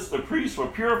process, the priest will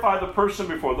purify the person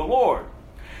before the Lord.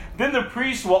 Then the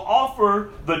priest will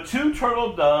offer the 2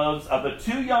 turtle doves of the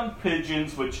 2 young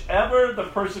pigeons, whichever the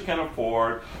person can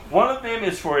afford. One of them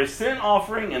is for a sin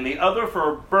offering and the other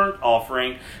for a burnt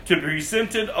offering, to be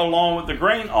presented along with the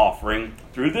grain offering.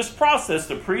 Through this process,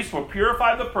 the priest will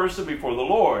purify the person before the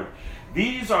Lord.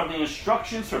 These are the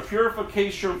instructions for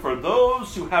purification for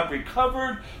those who have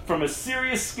recovered from a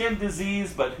serious skin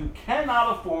disease but who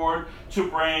cannot afford to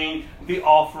bring the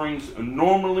offerings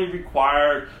normally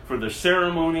required for the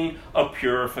ceremony of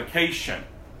purification.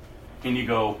 And you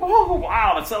go, oh,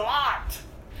 wow, that's a lot.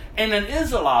 And it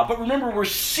is a lot. But remember, we're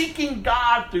seeking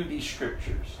God through these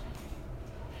scriptures.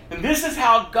 And this is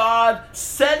how God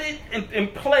set it in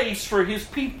place for his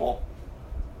people,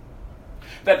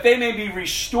 that they may be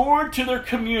restored to their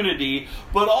community,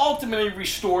 but ultimately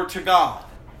restored to God.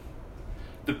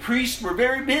 The priests were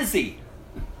very busy.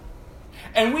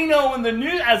 And we know in the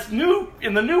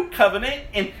new covenant,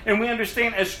 and we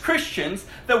understand as Christians,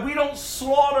 that we don't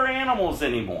slaughter animals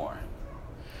anymore.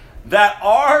 That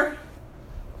our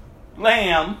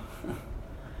lamb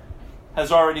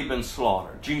has already been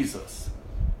slaughtered. Jesus,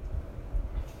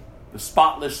 the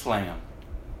spotless lamb.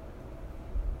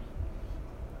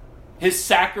 His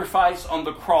sacrifice on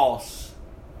the cross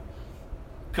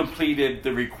completed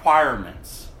the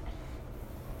requirements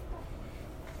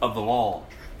of the law.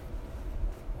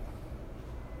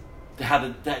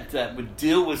 That would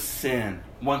deal with sin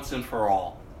once and for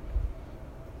all.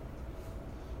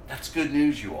 That's good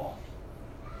news, you all.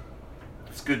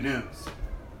 That's good news.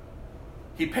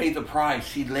 He paid the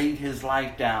price. He laid his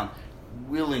life down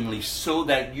willingly so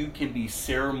that you can be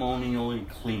ceremonially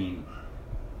clean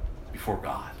before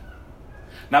God.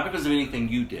 Not because of anything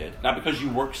you did. Not because you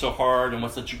worked so hard and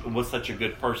was such a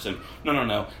good person.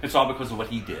 No. It's all because of what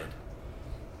he did.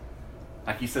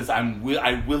 Like he says,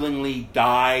 I willingly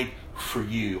died for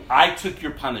you. I took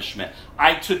your punishment.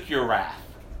 I took your wrath.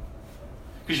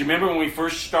 Because you remember when we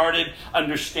first started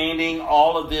understanding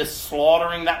all of this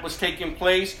slaughtering that was taking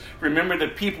place? Remember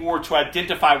that people were to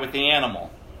identify with the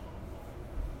animal.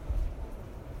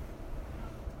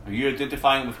 Are you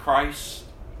identifying with Christ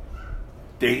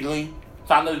daily? It's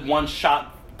not a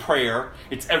one-shot prayer.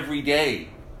 It's every day.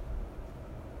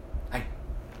 Like,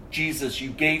 Jesus, you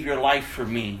gave your life for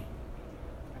me.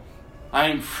 I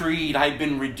am freed. I've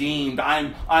been redeemed.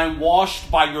 I'm washed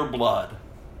by your blood.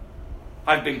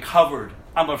 I've been covered.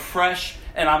 I'm afresh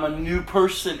and I'm a new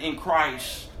person in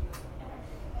Christ.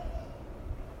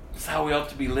 That's how we ought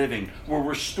to be living. We're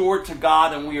restored to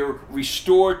God and we are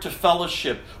restored to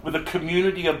fellowship with a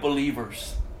community of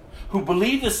believers who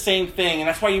believe the same thing. And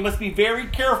that's why you must be very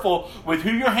careful with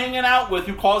who you're hanging out with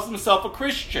who calls himself a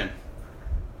Christian.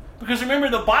 Because remember,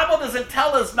 the Bible doesn't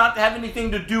tell us not to have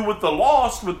anything to do with the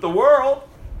lost, with the world.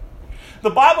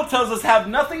 The Bible tells us have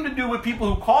nothing to do with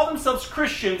people who call themselves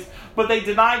Christians, but they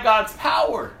deny God's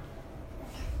power.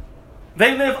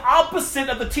 They live opposite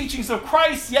of the teachings of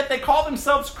Christ, yet they call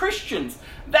themselves Christians.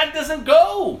 That doesn't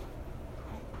go.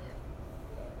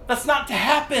 That's not to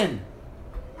happen.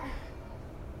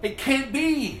 It can't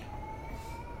be.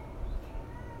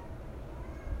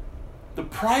 The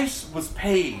price was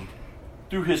paid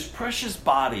through his precious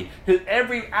body.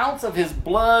 Every ounce of his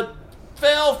blood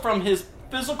fell from his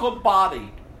physical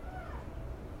body.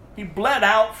 He bled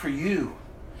out for you.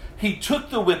 He took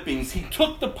the whippings. He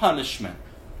took the punishment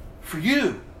for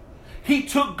you. He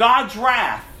took God's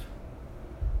wrath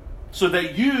so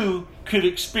that you could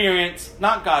experience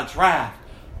not God's wrath,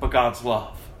 but God's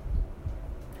love.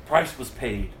 The price was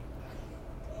paid.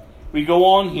 We go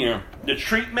on here. The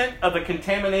treatment of the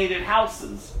contaminated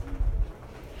houses.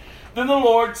 Then the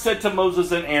Lord said to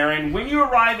Moses and Aaron, when you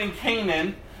arrive in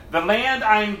Canaan, the land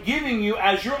I am giving you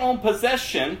as your own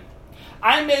possession,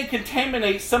 I may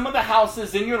contaminate some of the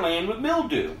houses in your land with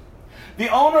mildew. The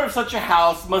owner of such a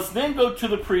house must then go to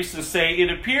the priest and say,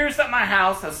 it appears that my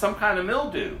house has some kind of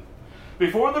mildew.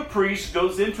 Before the priest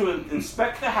goes in to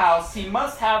inspect the house, he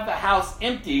must have the house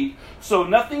emptied so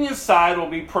nothing inside will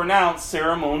be pronounced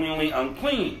ceremonially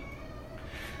unclean.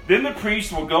 Then the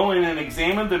priest will go in and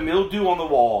examine the mildew on the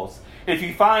walls. If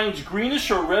he finds greenish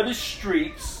or reddish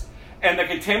streaks and the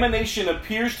contamination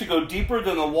appears to go deeper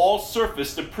than the wall's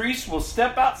surface, the priest will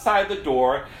step outside the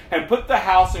door and put the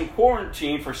house in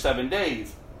quarantine for 7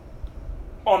 days.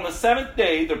 On the 7th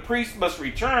day, the priest must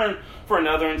return for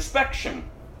another inspection.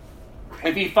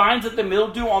 If he finds that the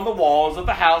mildew on the walls of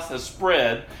the house has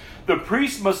spread, the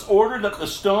priest must order that the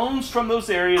stones from those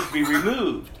areas be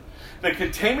removed. The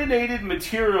contaminated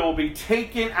material will be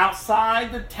taken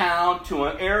outside the town to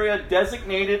an area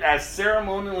designated as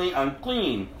ceremonially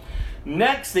unclean.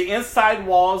 Next, the inside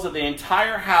walls of the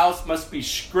entire house must be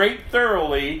scraped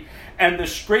thoroughly and the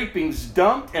scrapings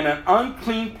dumped in an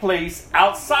unclean place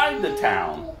outside the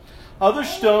town. Other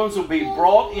stones will be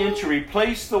brought in to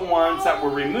replace the ones that were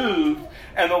removed,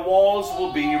 and the walls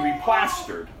will be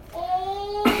replastered.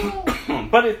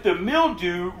 But if the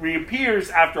mildew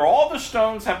reappears after all the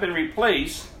stones have been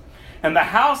replaced, and the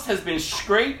house has been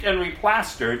scraped and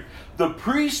replastered, the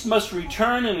priest must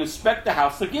return and inspect the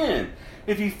house again.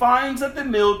 If he finds that the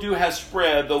mildew has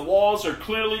spread, the walls are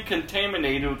clearly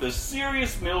contaminated with a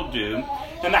serious mildew,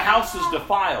 and the house is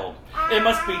defiled. It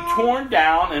must be torn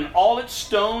down, and all its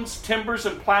stones, timbers,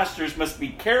 and plasters must be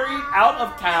carried out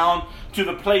of town to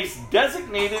the place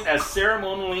designated as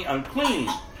ceremonially unclean.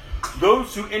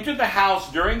 Those who enter the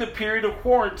house during the period of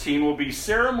quarantine will be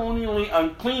ceremonially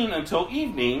unclean until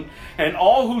evening, and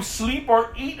all who sleep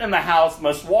or eat in the house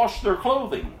must wash their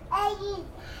clothing.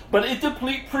 But if the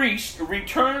priest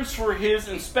returns for his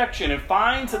inspection and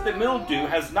finds that the mildew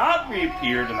has not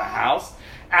reappeared in the house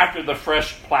after the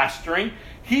fresh plastering,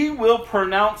 he will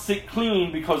pronounce it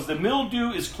clean because the mildew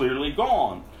is clearly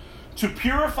gone. To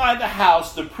purify the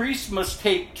house, the priest must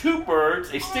take 2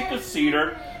 birds, a stick of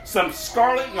cedar, some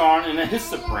scarlet yarn, and a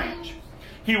hyssop branch.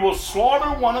 He will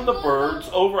slaughter one of the birds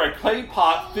over a clay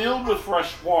pot filled with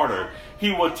fresh water.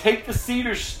 He will take the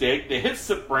cedar stick, the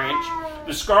hyssop branch,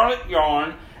 the scarlet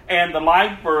yarn, and the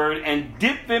live bird, and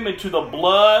dip them into the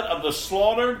blood of the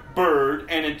slaughtered bird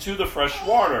and into the fresh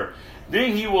water.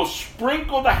 Then he will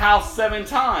sprinkle the house 7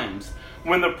 times.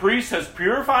 When the priest has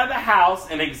purified the house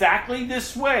in exactly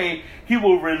this way, he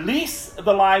will release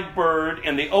the live bird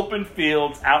in the open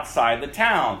fields outside the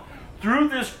town. Through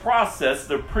this process,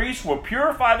 the priest will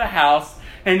purify the house,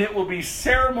 and it will be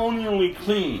ceremonially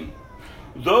clean.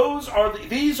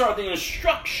 These are the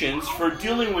instructions for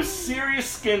dealing with serious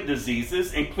skin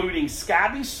diseases, including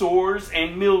scabby sores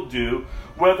and mildew,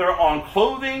 whether on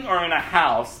clothing or in a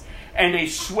house, and a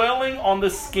swelling on the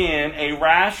skin, a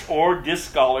rash, or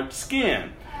discolored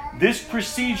skin. This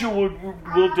procedure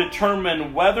will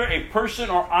determine whether a person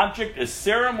or object is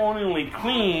ceremonially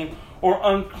clean or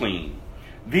unclean.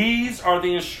 These are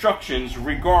the instructions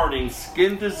regarding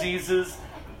skin diseases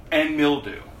and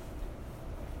mildew.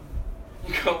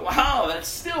 You go, wow, that's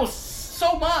still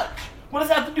so much. What does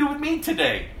that have to do with me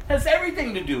today? It has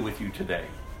everything to do with you today.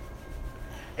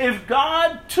 If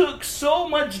God took so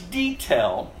much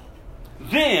detail,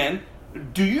 then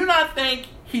do you not think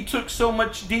he took so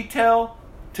much detail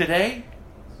today?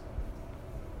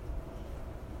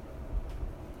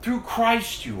 Through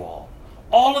Christ, you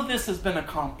all of this has been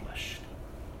accomplished.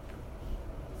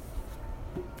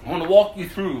 I want to walk you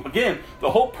through. Again, the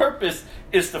whole purpose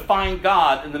is to find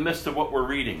God in the midst of what we're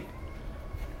reading.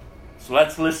 So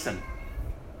let's listen.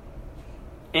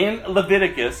 In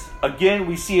Leviticus, again,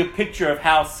 we see a picture of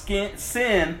how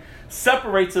sin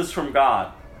separates us from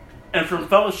God and from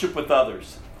fellowship with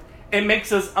others. It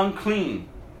makes us unclean.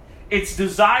 Its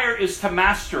desire is to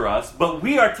master us, but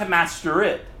we are to master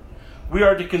it. We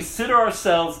are to consider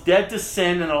ourselves dead to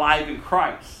sin and alive in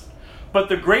Christ. But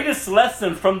the greatest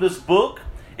lesson from this book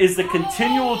is the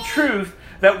continual truth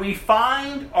that we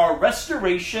find our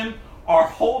restoration, our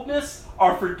wholeness,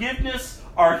 our forgiveness,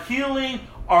 our healing,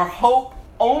 our hope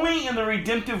only in the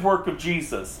redemptive work of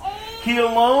Jesus. He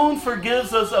alone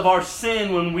forgives us of our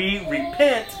sin when we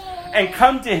repent and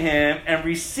come to Him and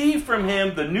receive from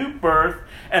Him the new birth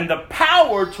and the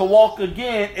power to walk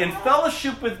again in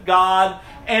fellowship with God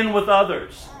and with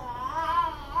others.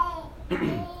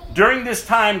 During this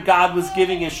time, God was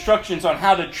giving instructions on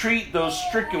how to treat those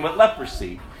stricken with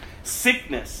leprosy.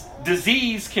 Sickness,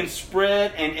 disease can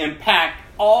spread and impact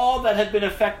all that had been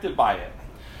affected by it.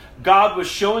 God was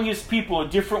showing His people a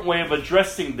different way of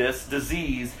addressing this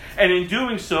disease, and in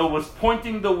doing so was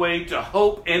pointing the way to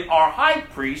hope in our high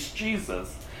priest,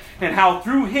 Jesus, and how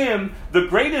through Him, the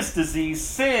greatest disease,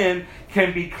 sin,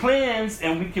 can be cleansed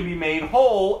and we can be made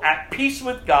whole, at peace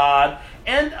with God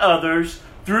and others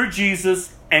through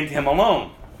Jesus and him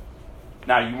alone.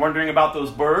 Now, you wondering about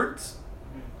those birds?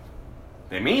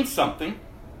 They mean something.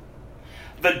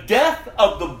 The death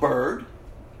of the bird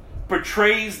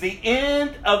portrays the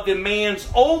end of the man's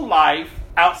old life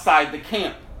outside the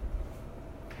camp.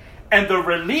 And the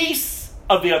release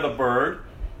of the other bird,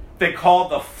 they call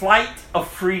the flight of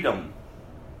freedom.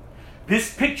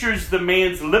 This pictures the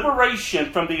man's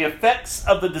liberation from the effects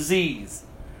of the disease.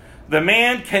 The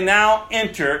man can now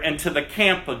enter into the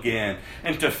camp again,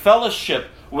 into fellowship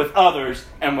with others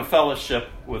and with fellowship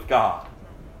with God.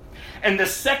 And the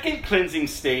second cleansing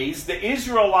stage, the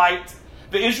Israelite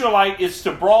is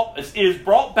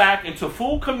brought back into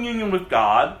full communion with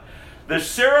God. The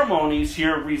ceremonies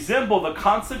here resemble the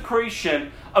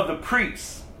consecration of the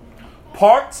priests.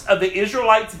 Parts of the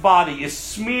Israelite's body is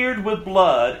smeared with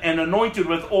blood and anointed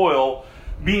with oil,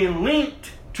 being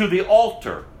linked to the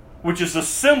altar, which is a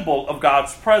symbol of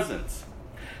God's presence.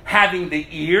 Having the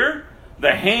ear,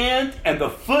 the hand, and the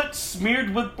foot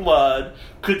smeared with blood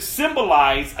could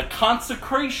symbolize a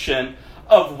consecration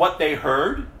of what they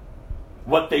heard,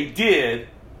 what they did,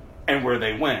 and where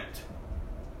they went.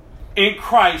 In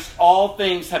Christ, all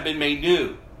things have been made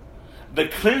new. The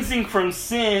cleansing from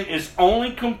sin is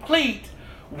only complete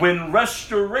when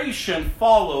restoration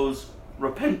follows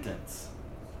repentance.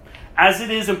 As it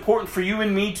is important for you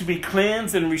and me to be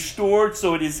cleansed and restored,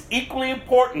 so it is equally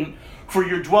important for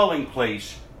your dwelling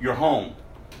place, your home,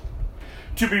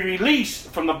 to be released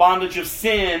from the bondage of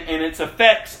sin and its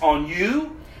effects on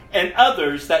you and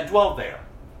others that dwell there.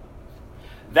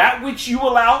 That which you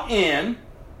allow in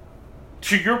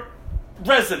to your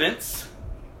residence,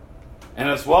 and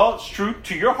as well it's true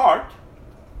to your heart,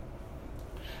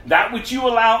 that which you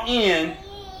allow in,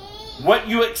 what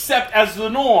you accept as the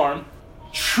norm,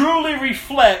 truly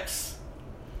reflects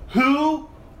who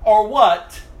or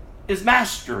what is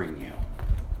mastering you.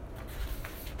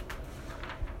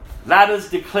 Let us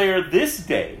declare this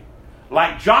day,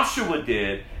 like Joshua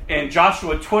did in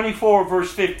Joshua 24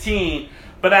 verse 15,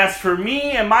 but as for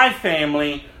me and my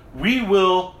family, we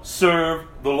will serve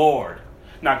the Lord.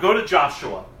 Now go to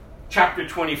Joshua chapter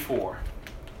 24.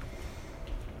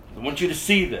 I want you to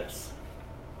see this.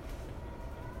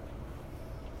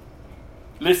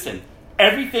 Listen,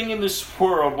 everything in this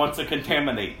world wants to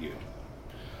contaminate you.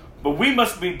 But we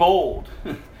must be bold.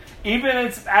 Even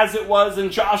as it was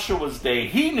in Joshua's day.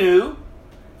 He knew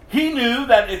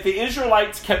that if the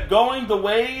Israelites kept going the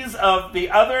ways of the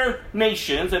other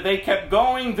nations, if they kept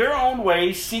going their own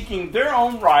ways, seeking their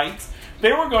own rights,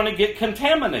 they were going to get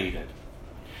contaminated.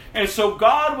 And so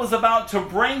God was about to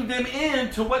bring them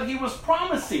into what he was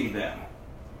promising them.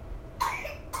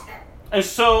 And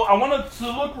so I wanted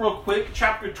to look real quick,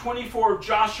 chapter 24 of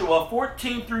Joshua,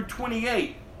 14 through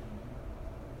 28.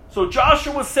 So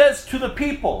Joshua says to the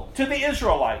people, to the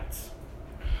Israelites,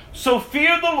 "So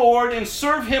fear the Lord and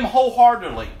serve him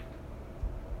wholeheartedly."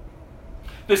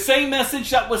 The same message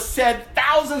that was said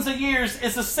thousands of years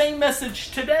is the same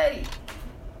message today.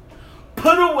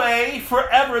 Put away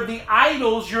forever the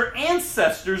idols your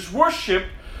ancestors worshipped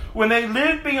when they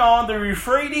lived beyond the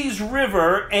Euphrates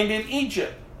River and in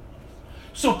Egypt.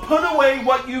 So put away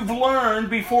what you've learned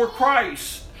before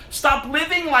Christ. Stop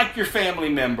living like your family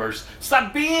members.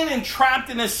 Stop being entrapped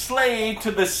and enslaved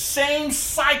to the same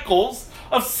cycles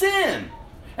of sin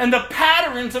and the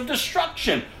patterns of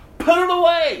destruction. Put it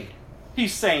away,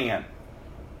 he's saying.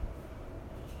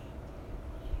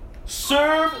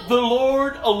 Serve the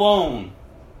Lord alone.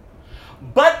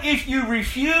 But if you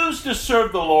refuse to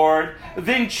serve the Lord,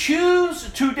 then choose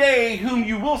today whom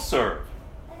you will serve.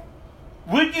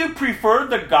 Would you prefer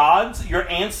the gods your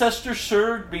ancestors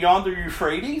served beyond the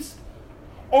Euphrates?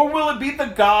 Or will it be the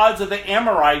gods of the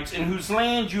Amorites in whose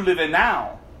land you live in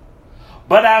now?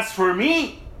 But as for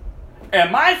me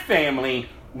and my family,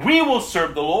 we will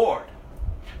serve the Lord.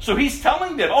 So he's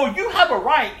telling them, you have a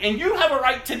right, and you have a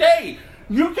right today.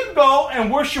 You can go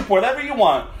and worship whatever you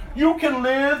want. You can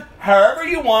live however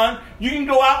you want. You can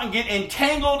go out and get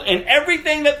entangled in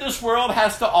everything that this world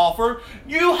has to offer.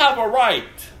 You have a right.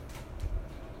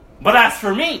 But as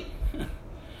for me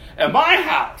and my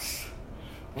house,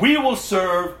 we will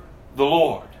serve the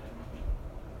Lord.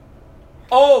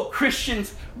 Oh,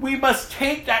 Christians, we must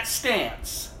take that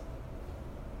stance.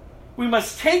 We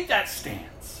must take that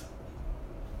stance.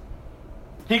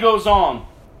 He goes on.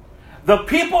 The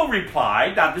people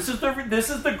replied. Now, this is the group.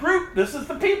 This is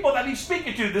the people that he's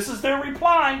speaking to. This is their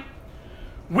reply.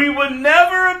 We would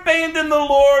never abandon the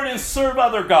Lord and serve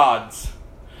other gods.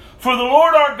 For the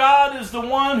Lord our God is the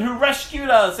one who rescued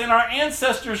us and our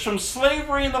ancestors from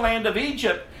slavery in the land of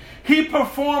Egypt. He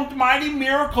performed mighty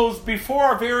miracles before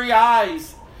our very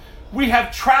eyes. We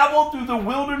have traveled through the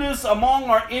wilderness among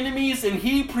our enemies, and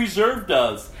he preserved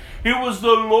us. It was the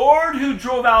Lord who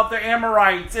drove out the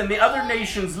Amorites and the other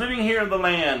nations living here in the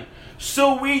land.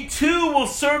 So we too will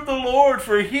serve the Lord,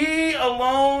 for he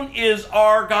alone is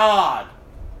our God.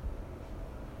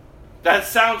 That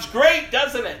sounds great,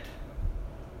 doesn't it?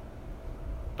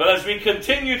 But as we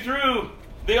continue through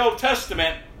the Old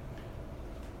Testament,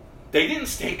 they didn't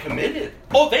stay committed.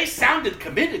 Oh, they sounded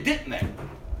committed, didn't they?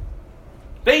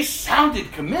 They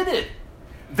sounded committed.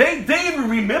 They even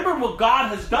remembered what God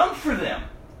has done for them.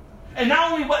 And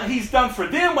not only what he's done for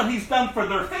them, what he's done for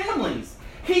their families.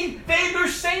 They're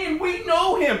saying, we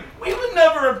know him. We would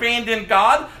never abandon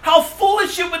God. How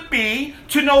foolish it would be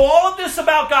to know all of this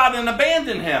about God and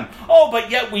abandon him. Oh,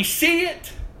 but yet we see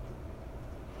it.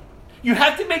 You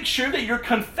have to make sure that your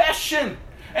confession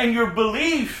and your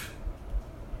belief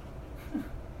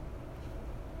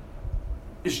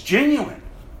is genuine.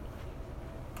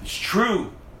 It's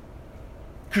true.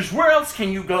 Because where else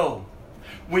can you go?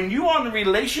 When you are in a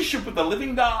relationship with the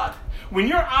living God, when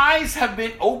your eyes have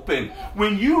been opened,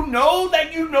 when you know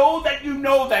that you know that you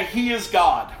know that he is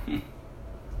God,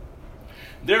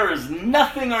 there is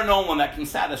nothing or no one that can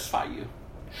satisfy you.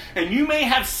 And you may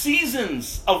have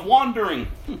seasons of wandering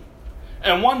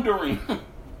and wondering,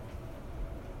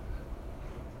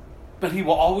 but he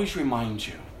will always remind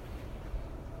you,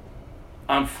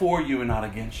 I'm for you and not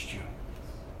against you.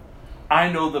 I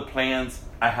know the plans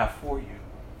I have for you.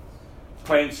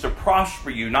 Plans to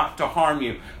prosper you, not to harm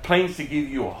you. Plans to give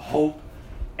you a hope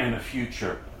and a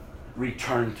future.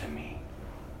 Return to me.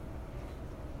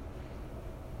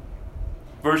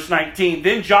 Verse 19,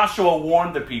 then Joshua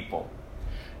warned the people,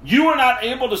 you are not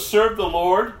able to serve the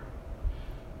Lord,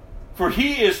 for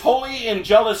he is holy and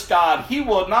jealous God. He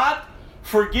will not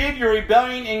forgive your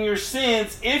rebellion and your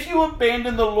sins. If you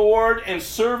abandon the Lord and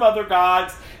serve other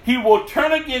gods, he will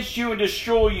turn against you and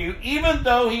destroy you, even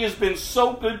though he has been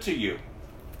so good to you.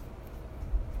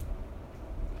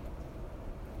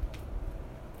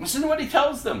 Listen to what he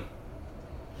tells them.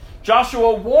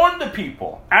 Joshua warned the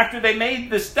people after they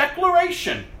made this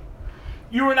declaration.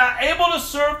 You are not able to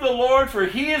serve the Lord, for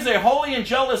he is a holy and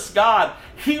jealous God.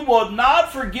 He will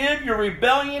not forgive your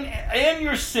rebellion and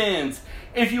your sins.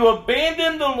 If you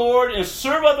abandon the Lord and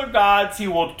serve other gods, he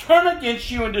will turn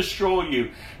against you and destroy you,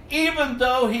 even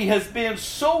though he has been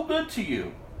so good to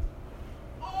you.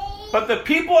 But the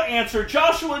people answered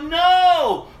Joshua,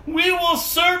 no, we will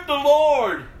serve the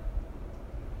Lord.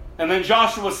 And then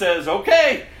Joshua says,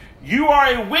 okay, you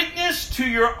are a witness to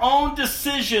your own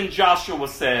decision, Joshua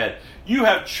said. You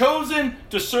have chosen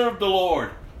to serve the Lord.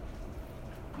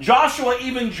 Joshua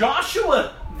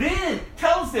then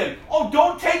tells them, oh,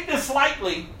 don't take this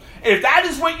lightly. If that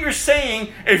is what you're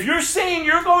saying, if you're saying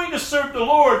you're going to serve the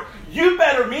Lord, you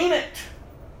better mean it.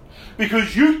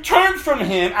 Because you turned from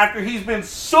him after he's been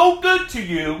so good to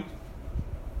you,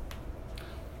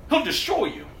 he'll destroy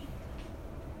you.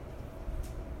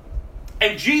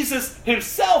 And Jesus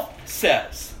himself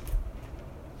says,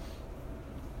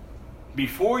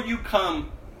 before you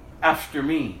come after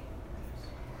me,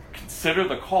 consider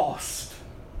the cost.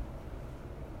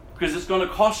 Because it's going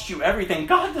to cost you everything.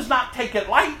 God does not take it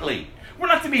lightly. We're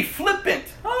not to be flippant.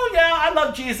 Oh yeah, I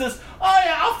love Jesus. Oh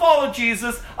yeah, I'll follow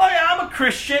Jesus. Oh yeah, I'm a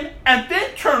Christian. And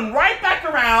then turn right back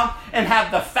around and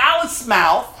have the foulest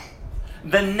mouth,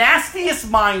 the nastiest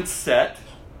mindset,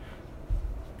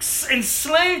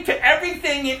 enslaved to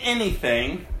everything and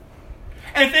anything,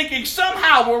 and thinking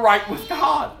somehow we're right with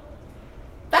God.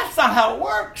 That's not how it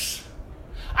works.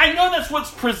 I know that's what's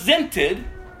presented.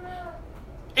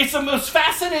 It's the most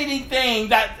fascinating thing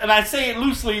that, and I say it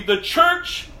loosely, the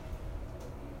church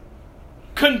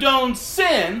condones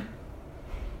sin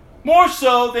more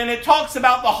so than it talks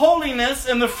about the holiness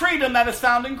and the freedom that is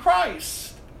found in Christ.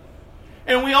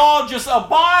 And we all just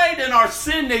abide in our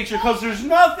sin nature because there's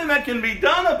nothing that can be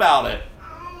done about it.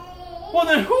 Well,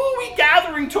 then who are we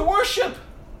gathering to worship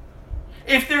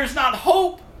if there's not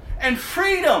hope and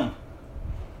freedom?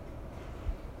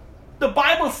 The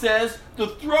Bible says to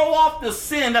throw off the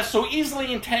sin that so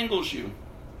easily entangles you.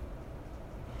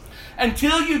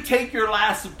 Until you take your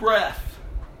last breath,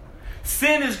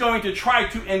 sin is going to try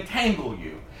to entangle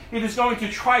you. It is going to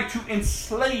try to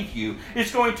enslave you.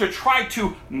 It's going to try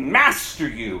to master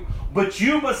you. But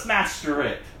you must master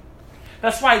it.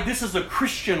 That's why this is a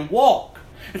Christian walk.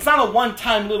 It's not a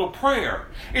one-time little prayer.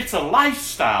 It's a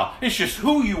lifestyle. It's just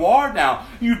who you are now.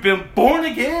 You've been born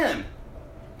again.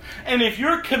 And if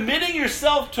you're committing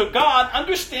yourself to God,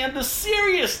 understand the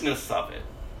seriousness of it.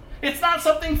 It's not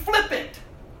something flippant.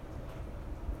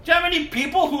 Do you have any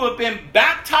people who have been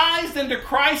baptized into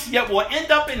Christ yet will end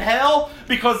up in hell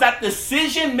because that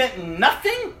decision meant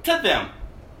nothing to them?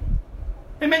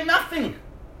 It meant nothing.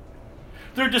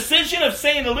 Their decision of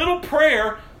saying a little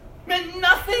prayer meant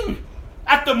nothing.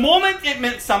 At the moment it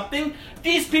meant something.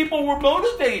 These people were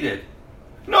motivated.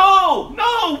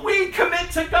 No, we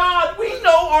commit to God. We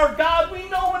know our God. We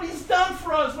know what He's done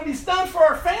for us, what He's done for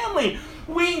our family.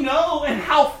 We know, and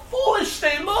how foolish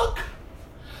they look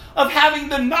of having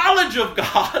the knowledge of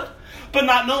God, but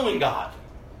not knowing God.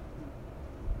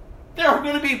 There are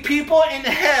going to be people in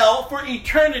hell for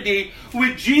eternity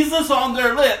with Jesus on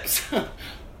their lips.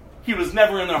 He was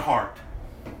never in their heart.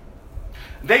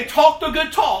 They talked a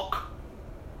good talk,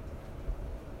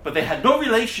 but they had no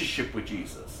relationship with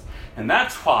Jesus. And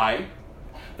that's why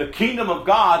the kingdom of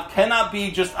God cannot be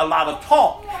just a lot of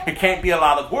talk. It can't be a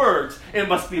lot of words. It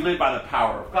must be led by the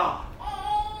power of God.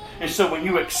 And so when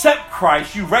you accept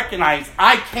Christ, you recognize,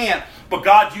 I can't, but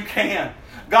God, you can.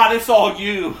 God, it's all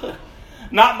you.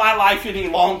 Not my life any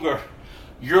longer.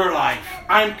 Your life.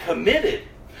 I'm committed.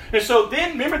 And so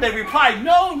then, remember, they replied,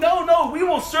 no, we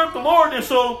will serve the Lord. And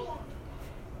so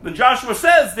then Joshua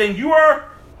says, then you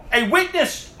are a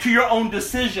witness to your own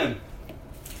decision.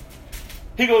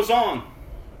 He goes on.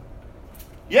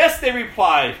 Yes, they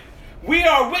replied, we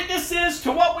are witnesses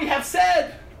to what we have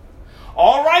said.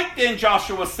 All right then,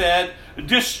 Joshua said,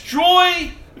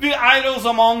 destroy the idols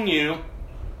among you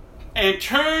and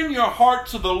turn your heart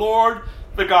to the Lord,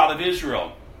 the God of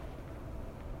Israel.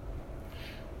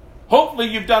 Hopefully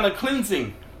you've done a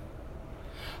cleansing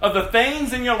of the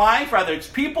things in your life, rather it's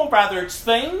people, rather it's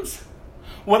things,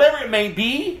 whatever it may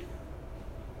be,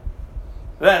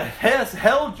 that has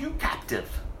held you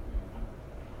captive.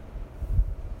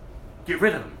 Get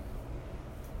rid of them.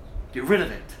 Get rid of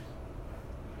it.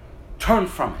 Turn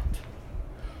from it.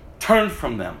 Turn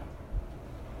from them.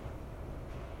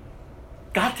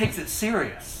 God takes it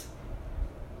serious.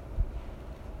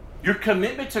 Your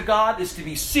commitment to God is to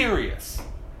be serious.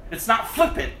 It's not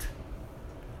flippant.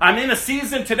 I'm in a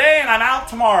season today and I'm out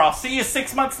tomorrow. I'll see you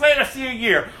 6 months later, see you a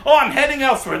year. Oh, I'm heading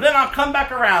elsewhere. Then I'll come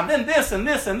back around. Then this and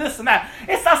this and this and that.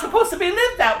 It's not supposed to be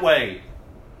lived that way.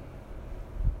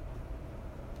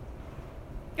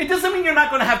 It doesn't mean you're not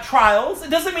going to have trials. It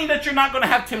doesn't mean that you're not going to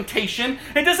have temptation.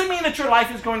 It doesn't mean that your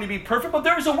life is going to be perfect. But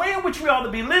there is a way in which we ought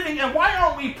to be living. And why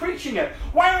aren't we preaching it?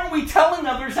 Why aren't we telling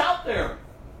others out there?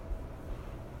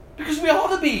 Because we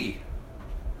ought to be.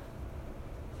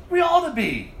 We ought to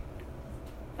be.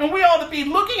 And we ought to be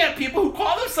looking at people who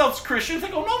call themselves Christians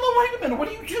and go, no, wait a minute. What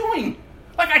are you doing?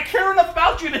 Like, I care enough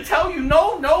about you to tell you,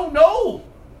 no.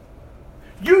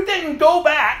 You didn't go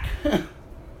back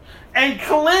and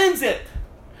cleanse it.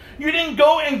 You didn't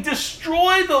go and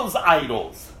destroy those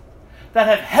idols that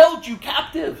have held you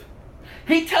captive.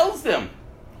 He tells them,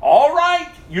 all right,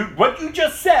 what you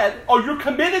just said, you're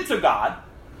committed to God,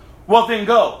 well then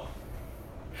go.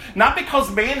 Not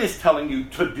because man is telling you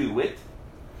to do it.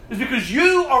 It's because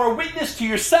you are a witness to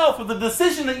yourself of the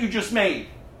decision that you just made.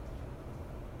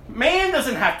 Man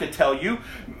doesn't have to tell you.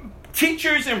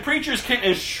 Teachers and preachers can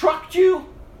instruct you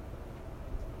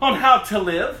on how to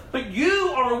live, but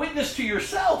you are a witness to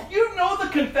yourself. You know the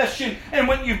confession and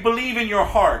what you believe in your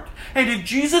heart. And if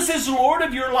Jesus is Lord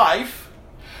of your life,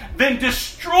 then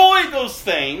destroy those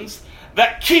things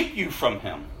that keep you from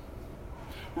Him.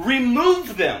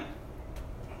 Remove them.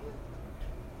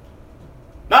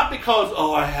 Not because,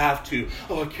 I have to.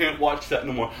 I can't watch that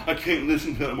no more. I can't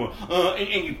listen to that no more.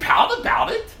 And you pout about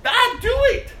it. Do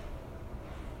it.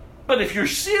 But if you're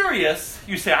serious,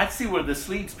 you say, I see where this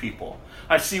leads people.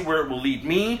 I see where it will lead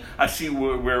me. I see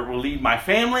where it will lead my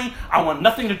family. I want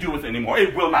nothing to do with it anymore.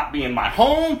 It will not be in my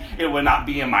home. It will not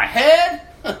be in my head.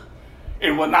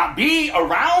 It will not be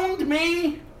around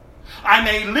me. I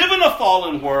may live in a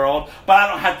fallen world, but I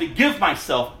don't have to give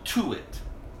myself to it.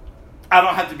 I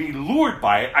don't have to be lured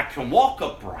by it. I can walk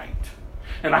upright.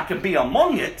 And I can be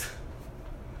among it,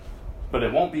 but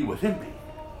it won't be within me.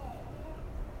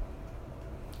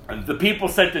 And the people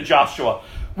said to Joshua,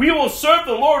 we will serve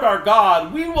the Lord our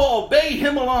God. We will obey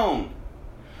Him alone.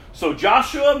 So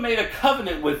Joshua made a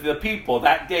covenant with the people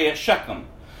that day at Shechem,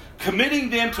 committing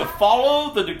them to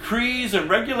follow the decrees and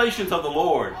regulations of the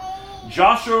Lord.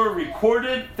 Joshua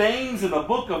recorded things in the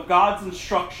book of God's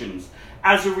instructions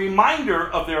as a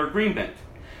reminder of their agreement.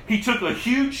 He took a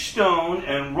huge stone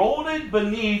and rolled it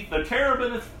beneath the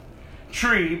terebinth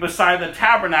tree beside the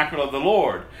tabernacle of the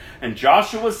Lord. And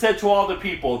Joshua said to all the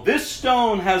people, this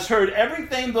stone has heard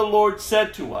everything the Lord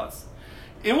said to us.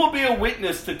 It will be a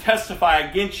witness to testify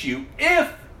against you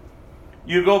if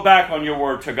you go back on your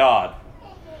word to God.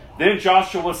 Then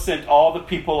Joshua sent all the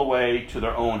people away to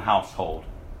their own household.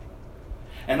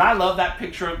 And I love that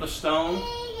picture of the stone.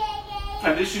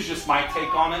 And this is just my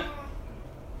take on it.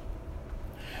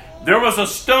 There was a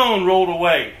stone rolled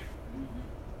away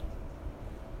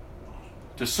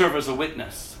to serve as a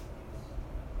witness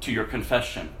to your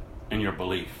confession and your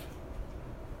belief.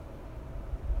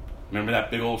 Remember that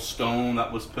big old stone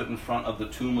that was put in front of the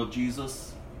tomb of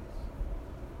Jesus?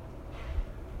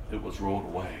 It was rolled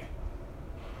away.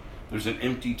 There's an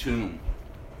empty tomb.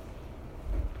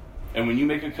 And when you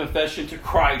make a confession to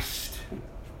Christ,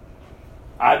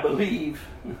 I believe,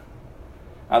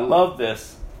 I love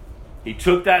this, He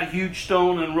took that huge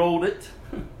stone and rolled it.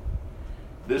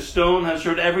 This stone has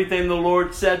heard everything the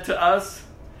Lord said to us.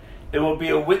 It will be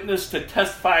a witness to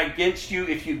testify against you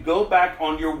if you go back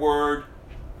on your word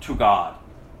to God.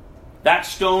 That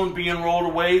stone being rolled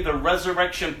away, the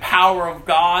resurrection power of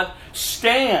God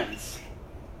stands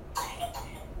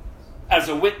as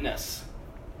a witness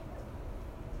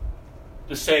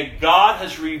to say God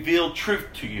has revealed truth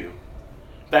to you.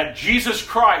 That Jesus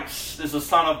Christ is the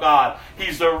Son of God.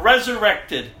 He's the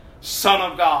resurrected Son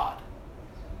of God.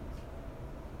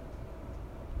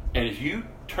 And if you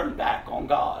turn back on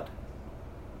God,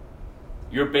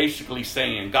 you're basically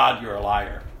saying, God, you're a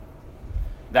liar.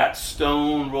 That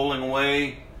stone rolling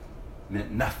away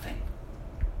meant nothing.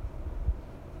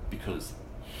 Because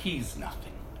He's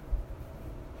nothing.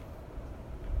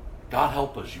 God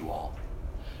help us, you all,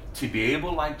 to be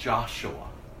able, like Joshua,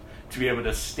 to be able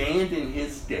to stand in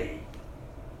His day,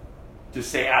 to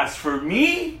say, as for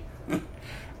me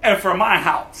and for my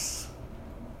house,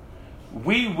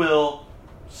 we will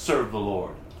serve the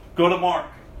Lord. Go to Mark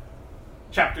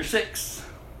chapter 6.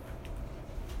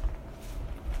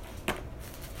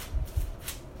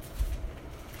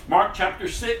 Mark chapter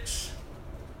 6,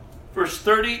 verse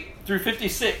 30 through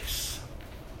 56.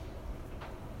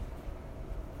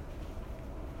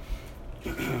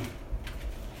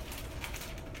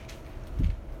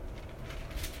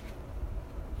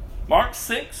 Mark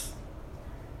 6,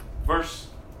 verse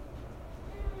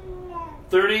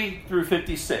 30 through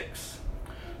 56.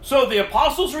 So the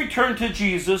apostles returned to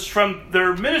Jesus from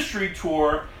their ministry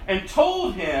tour and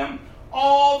told him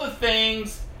all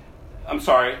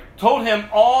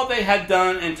they had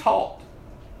done and taught.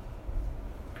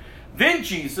 Then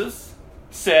Jesus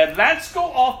said, let's go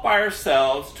off by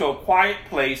ourselves to a quiet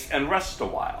place and rest a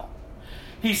while.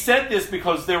 He said this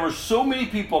because there were so many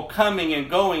people coming and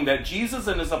going that Jesus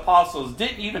and his apostles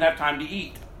didn't even have time to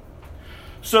eat.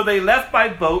 So they left by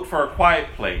boat for a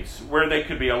quiet place where they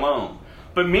could be alone.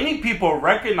 But many people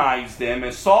recognized them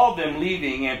and saw them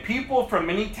leaving, and people from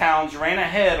many towns ran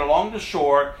ahead along the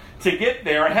shore to get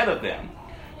there ahead of them.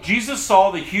 Jesus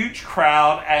saw the huge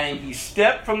crowd, and he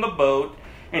stepped from the boat,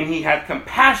 and he had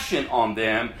compassion on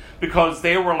them because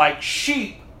they were like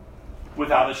sheep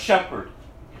without a shepherd.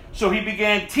 So he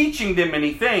began teaching them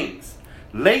many things.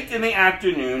 Late in the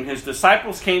afternoon, his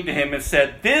disciples came to him and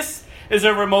said, this is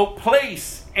a remote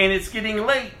place, and it's getting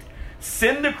late.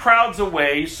 Send the crowds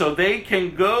away so they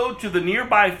can go to the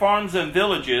nearby farms and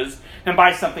villages and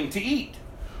buy something to eat.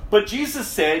 But Jesus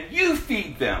said, you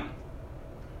feed them.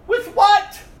 With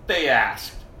what? They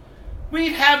asked.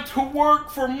 We'd have to work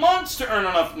for months to earn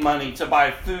enough money to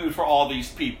buy food for all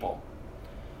these people.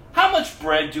 How much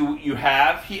bread do you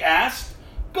have? He asked.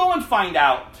 Go and find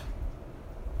out.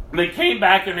 They came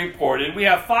back and reported, we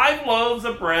have 5 loaves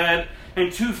of bread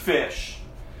and 2 fish.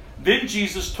 Then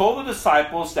Jesus told the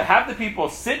disciples to have the people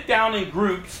sit down in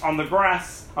groups on the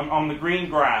grass, on the green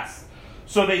grass.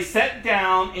 So they sat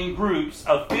down in groups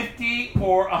of 50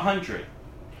 or 100.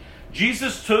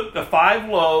 Jesus took the 5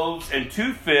 loaves and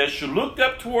 2 fish, looked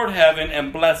up toward heaven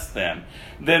and blessed them.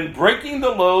 Then breaking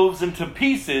the loaves into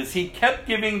pieces, he kept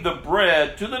giving the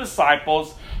bread to the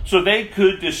disciples so they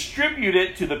could distribute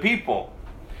it to the people.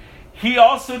 He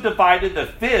also divided the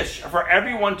fish for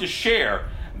everyone to share.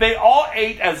 They all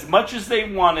ate as much as they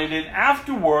wanted, and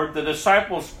afterward the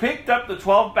disciples picked up the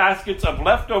 12 baskets of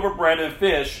leftover bread and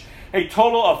fish. A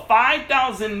total of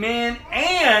 5,000 men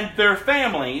and their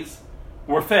families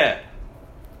were fed.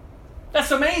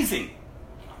 That's amazing.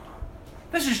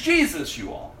 This is Jesus,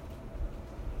 you all.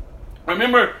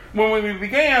 Remember, when we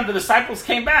began, the disciples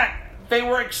came back. They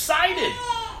were excited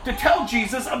to tell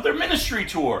Jesus of their ministry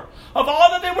tour, of all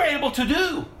that they were able to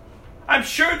do. I'm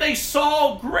sure they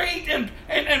saw great and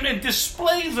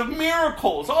displays of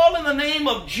miracles, all in the name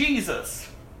of Jesus.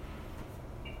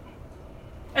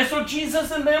 And so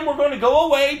Jesus and them were going to go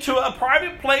away to a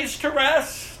private place to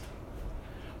rest.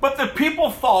 But the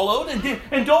people followed,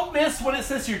 and don't miss what it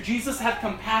says here. Jesus had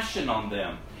compassion on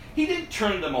them. He didn't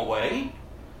turn them away.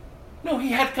 No, he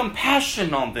had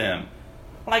compassion on them,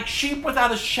 like sheep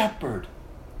without a shepherd.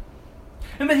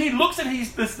 And then he looks at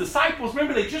his disciples.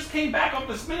 Remember, they just came back off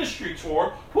this ministry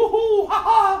tour. Woo-hoo,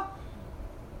 ha-ha.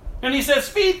 And he says,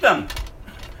 feed them.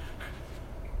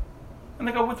 And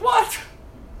they go, with what?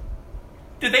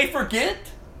 Did they forget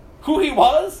who he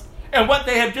was and what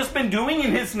they had just been doing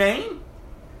in his name?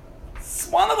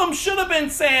 One of them should have been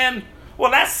saying,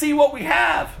 well, let's see what we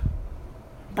have.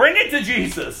 Bring it to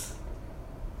Jesus.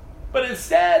 But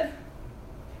instead,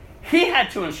 he had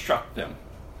to instruct them.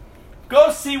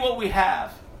 Go see what we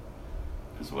have.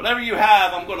 Because whatever you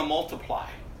have, I'm going to multiply.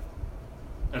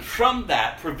 And from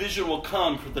that, provision will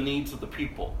come for the needs of the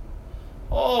people.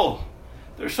 Oh,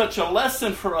 there's such a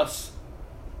lesson for us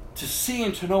to see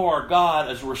and to know our God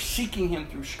as we're seeking him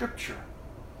through Scripture.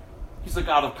 He's a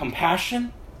God of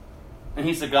compassion, and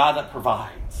he's a God that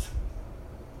provides.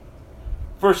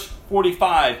 Verse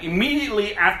 45,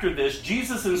 immediately after this,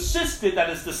 Jesus insisted that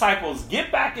his disciples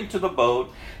get back into the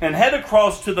boat and head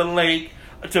across to the lake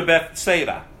to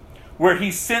Bethsaida, where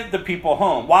he sent the people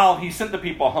home. While he sent the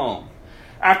people home.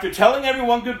 After telling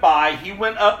everyone goodbye, he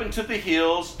went up into the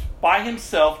hills by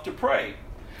himself to pray.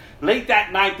 Late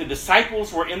that night, the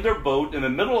disciples were in their boat in the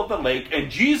middle of the lake,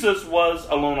 and Jesus was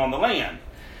alone on the land.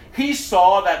 He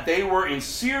saw that they were in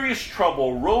serious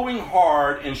trouble, rowing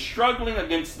hard and struggling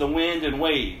against the wind and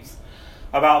waves.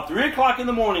 About 3 o'clock in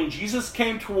the morning, Jesus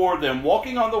came toward them,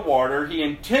 walking on the water. He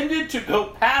intended to go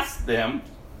past them,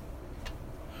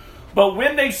 but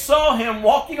when they saw him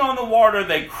walking on the water,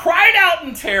 they cried out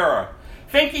in terror,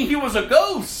 thinking he was a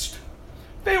ghost.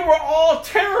 They were all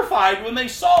terrified when they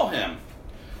saw him.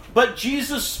 But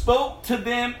Jesus spoke to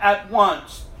them at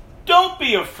once. Don't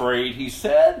be afraid, he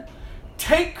said.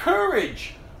 Take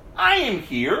courage. I am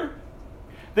here.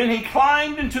 Then he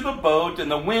climbed into the boat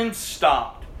and the wind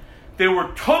stopped. They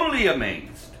were totally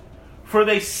amazed, for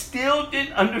they still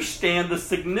didn't understand the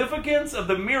significance of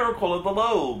the miracle of the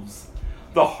loaves.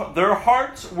 Their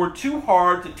hearts were too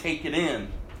hard to take it in.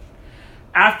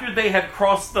 After they had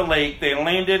crossed the lake, they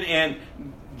landed in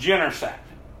Gennesaret.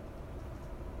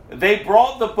 They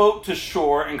brought the boat to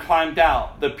shore and climbed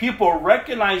out. The people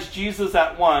recognized Jesus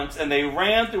at once, and they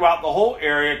ran throughout the whole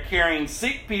area, carrying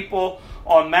sick people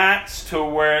on mats to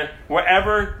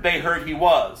wherever they heard he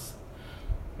was.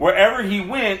 Wherever he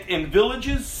went, in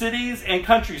villages, cities, and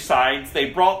countrysides, they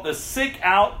brought the sick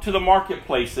out to the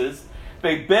marketplaces.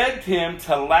 They begged him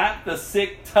to let the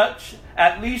sick touch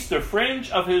at least the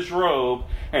fringe of his robe,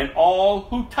 and all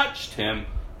who touched him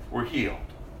were healed.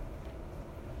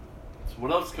 So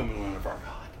what else can we learn of our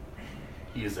God?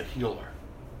 He is a healer.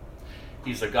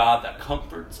 He's a God that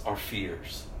comforts our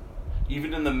fears,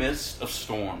 even in the midst of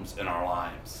storms in our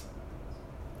lives.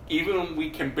 Even when we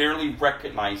can barely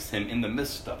recognize him in the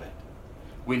midst of it.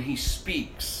 When he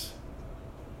speaks,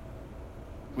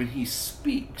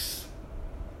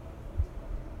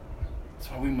 that's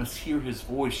why we must hear his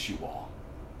voice, you all.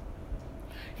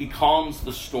 He calms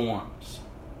the storms.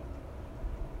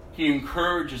 He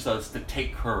encourages us to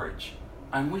take courage.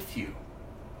 I'm with you.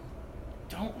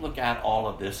 Don't look at all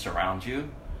of this around you.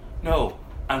 No,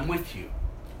 I'm with you.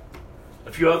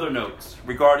 A few other notes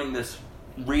regarding this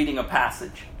reading a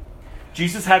passage.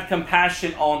 Jesus had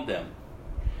compassion on them.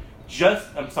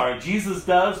 Jesus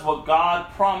does what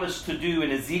God promised to do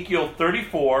in Ezekiel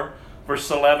 34, verse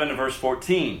 11 and verse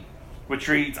 14, which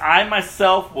reads, I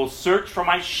myself will search for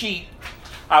my sheep.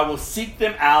 I will seek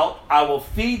them out. I will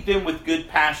feed them with good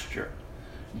pasture.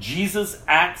 Jesus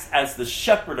acts as the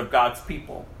shepherd of God's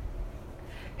people.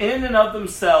 In and of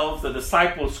themselves, the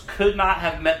disciples could not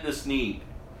have met this need.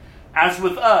 As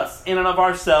with us, in and of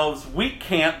ourselves, we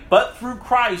can't, but through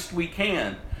Christ we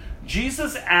can.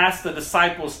 Jesus asked the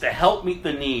disciples to help meet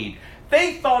the need.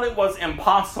 They thought it was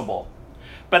impossible.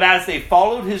 But as they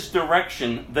followed his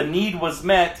direction, the need was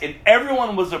met and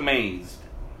everyone was amazed.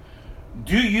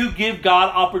 Do you give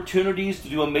God opportunities to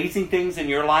do amazing things in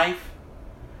your life?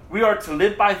 We are to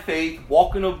live by faith,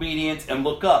 walk in obedience, and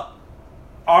look up.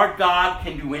 Our God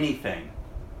can do anything.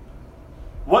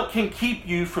 What can keep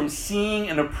you from seeing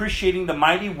and appreciating the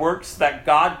mighty works that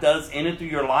God does in and through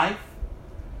your life?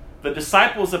 The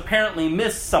disciples apparently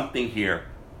missed something here.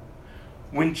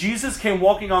 When Jesus came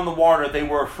walking on the water, they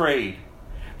were afraid.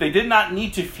 They did not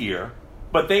need to fear,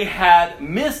 but they had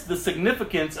missed the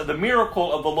significance of the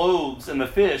miracle of the loaves and the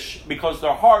fish because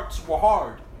their hearts were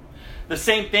hard. The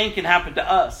same thing can happen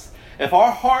to us. If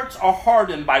our hearts are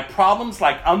hardened by problems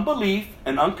like unbelief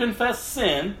and unconfessed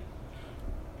sin,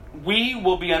 we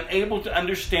will be unable to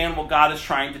understand what God is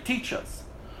trying to teach us.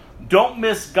 Don't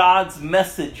miss God's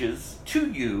messages to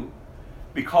you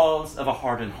because of a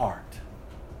hardened heart.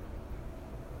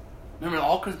 Remember, it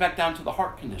all comes back down to the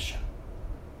heart condition.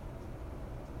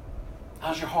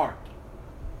 How's your heart?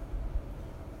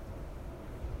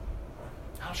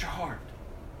 How's your heart?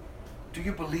 Do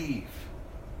you believe?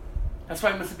 That's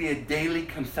why it must be a daily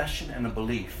confession and a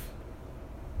belief.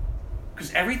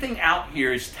 Because everything out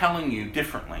here is telling you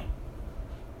differently.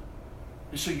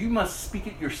 And so you must speak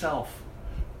it yourself,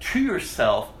 to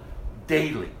yourself,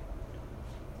 daily.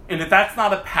 And if that's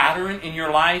not a pattern in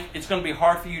your life, it's going to be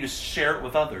hard for you to share it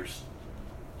with others.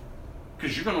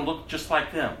 Because you're going to look just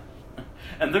like them.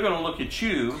 And they're going to look at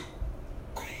you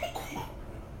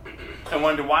and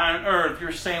wonder why on earth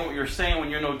you're saying what you're saying when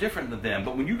you're no different than them.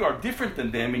 But when you are different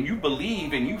than them and you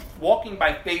believe and you walking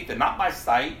by faith and not by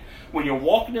sight, when you're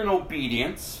walking in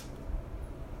obedience,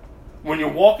 when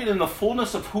you're walking in the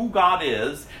fullness of who God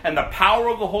is and the power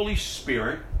of the Holy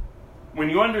Spirit, when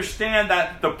you understand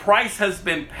that the price has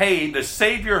been paid, the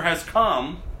Savior has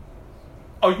come,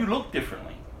 you look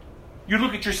differently. You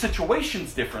look at your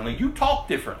situations differently. You talk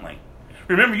differently.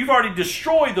 Remember, you've already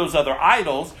destroyed those other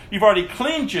idols. You've already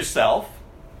cleansed yourself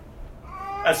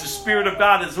as the Spirit of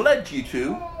God has led you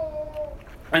to.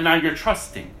 And now you're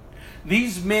trusting.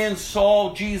 These men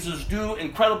saw Jesus do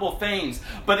incredible things.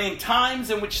 But in times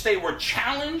in which they were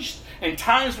challenged, in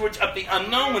times which of the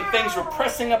unknown, when things were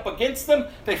pressing up against them,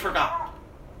 they forgot.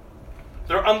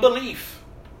 Their unbelief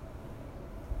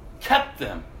kept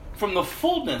them from the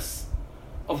fullness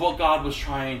of what God was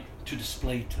trying to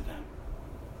display to them.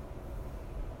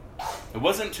 It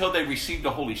wasn't until they received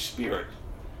the Holy Spirit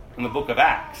in the book of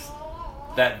Acts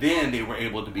that then they were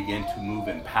able to begin to move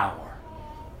in power.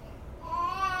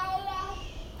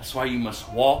 That's why you must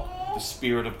walk the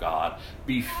Spirit of God,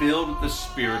 be filled with the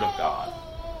Spirit of God.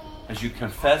 As you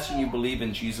confess and you believe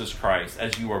in Jesus Christ,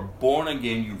 as you are born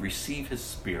again, you receive His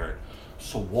Spirit.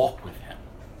 So walk with Him.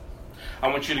 I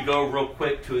want you to go real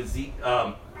quick to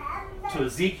Ezekiel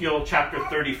chapter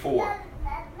 34.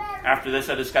 After this,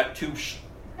 I just got two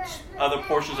other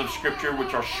portions of Scripture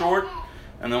which are short,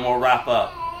 and then we'll wrap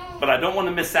up. But I don't want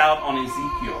to miss out on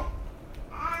Ezekiel.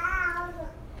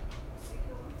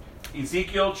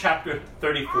 Ezekiel chapter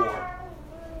 34.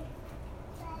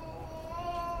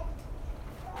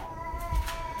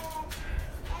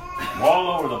 I'm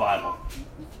all over the Bible.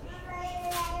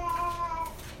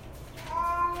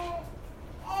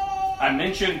 I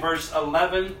mentioned verse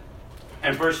 11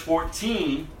 and verse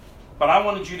 14, but I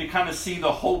wanted you to kind of see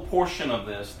the whole portion of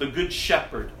this, the Good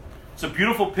Shepherd. It's a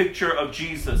beautiful picture of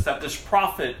Jesus that this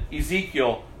prophet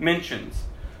Ezekiel mentions.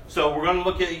 So we're going to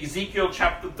look at Ezekiel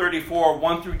chapter 34,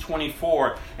 1 through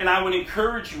 24. And I would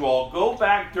encourage you all, go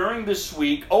back during this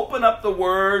week, open up the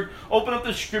Word, open up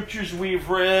the Scriptures we've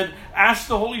read, ask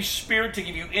the Holy Spirit to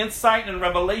give you insight and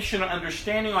revelation and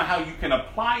understanding on how you can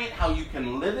apply it, how you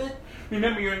can live it.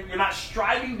 Remember, you're not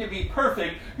striving to be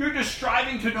perfect. You're just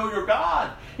striving to know your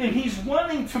God. And He's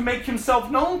wanting to make Himself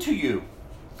known to you.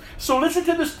 So listen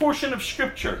to this portion of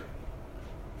Scripture.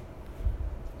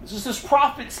 This is this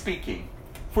prophet speaking.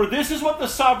 For this is what the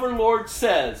sovereign Lord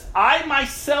says. I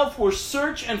myself will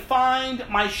search and find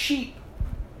my sheep.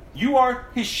 You are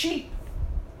His sheep.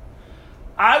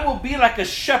 I will be like a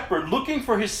shepherd looking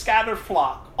for his scattered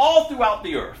flock all throughout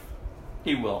the earth.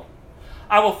 He will.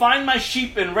 I will find my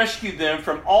sheep and rescue them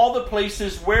from all the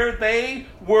places where they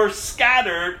were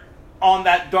scattered on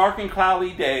that dark and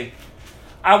cloudy day.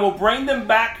 I will bring them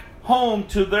back home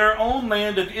to their own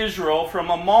land of Israel from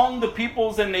among the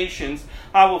peoples and nations.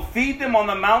 I will feed them on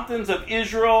the mountains of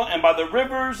Israel and by the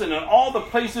rivers and in all the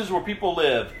places where people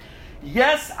live.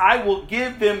 Yes, I will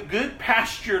give them good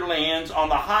pasture lands on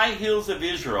the high hills of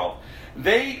Israel.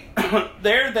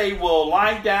 There they will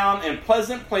lie down in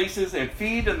pleasant places and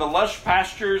feed in the lush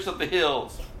pastures of the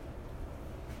hills.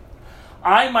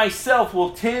 I myself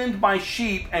will tend my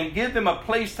sheep and give them a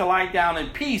place to lie down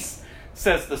in peace,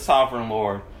 says the sovereign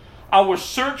Lord. I will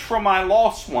search for my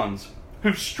lost ones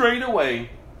who've strayed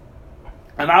away,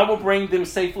 and I will bring them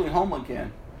safely home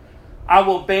again. I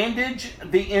will bandage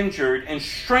the injured and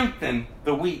strengthen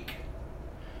the weak.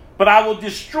 But I will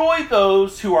destroy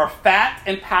those who are fat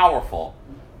and powerful.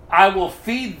 I will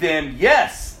feed them,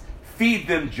 yes, feed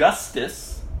them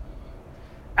justice.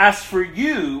 As for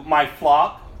you, my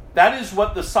flock, that is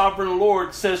what the sovereign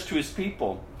Lord says to His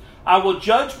people. I will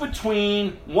judge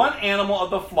between one animal of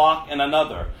the flock and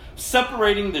another,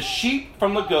 separating the sheep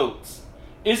from the goats.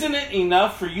 Isn't it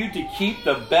enough for you to keep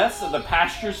the best of the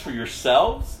pastures for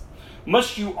yourselves?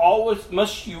 Must you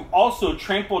also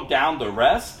trample down the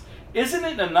rest? Isn't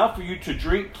it enough for you to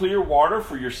drink clear water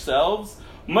for yourselves?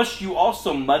 Must you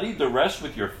also muddy the rest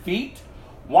with your feet?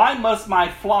 Why must my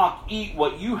flock eat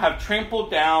what you have trampled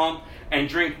down and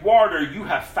drink water you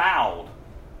have fouled?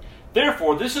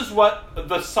 Therefore, this is what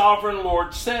the sovereign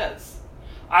Lord says.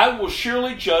 I will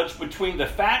surely judge between the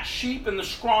fat sheep and the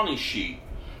scrawny sheep.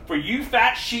 For you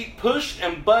fat sheep pushed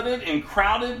and butted and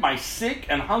crowded my sick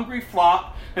and hungry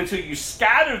flock until you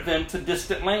scattered them to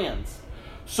distant lands.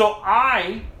 So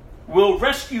I will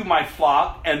rescue my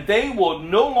flock, and they will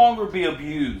no longer be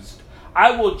abused.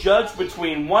 I will judge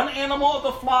between one animal of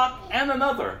the flock and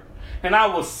another, and I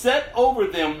will set over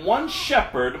them one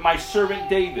shepherd, my servant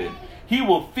David. He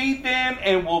will feed them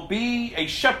and will be a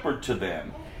shepherd to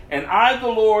them. And I, the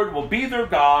Lord, will be their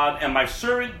God, and my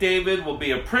servant David will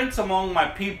be a prince among my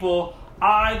people.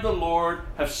 I, the Lord,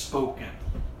 have spoken.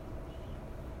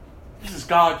 This is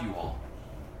God, you all.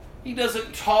 He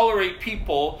doesn't tolerate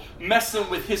people messing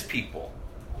with his people.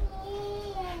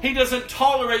 He doesn't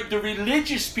tolerate the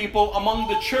religious people among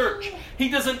the church. He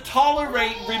doesn't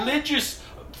tolerate religious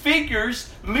figures,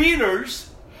 leaders,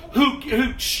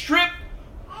 who strip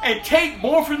and take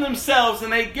more for themselves than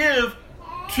they give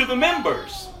to the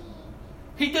members.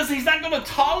 He's not going to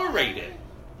tolerate it.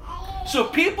 So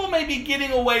people may be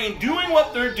getting away and doing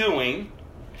what they're doing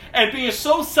and being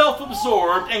so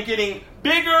self-absorbed and getting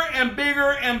bigger and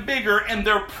bigger and bigger in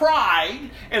their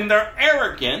pride and their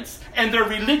arrogance and their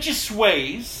religious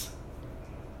ways.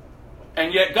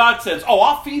 And yet God says, oh,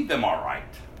 I'll feed them all right.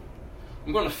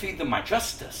 I'm going to feed them my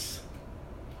justice.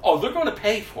 Oh, they're going to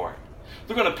pay for it.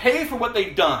 They're going to pay for what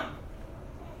they've done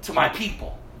to my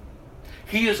people.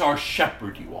 He is our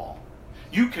shepherd, you all.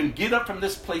 You can get up from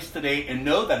this place today and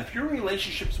know that if you're in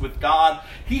relationships with God,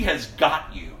 he has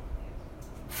got you.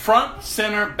 Front,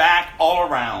 center, back, all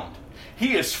around.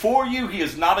 He is for you. He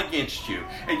is not against you.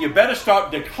 And you better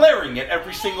start declaring it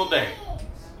every single day.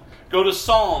 Go to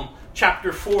Psalm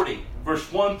chapter 40, verse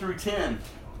 1 through 10.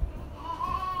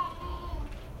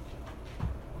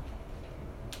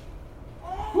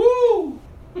 Woo!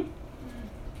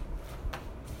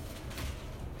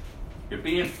 You're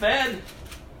being fed.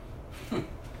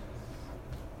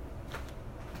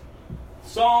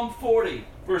 Psalm 40,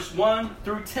 verse 1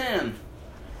 through 10.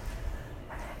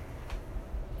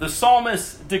 The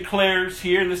psalmist declares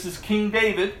here, and this is King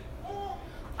David,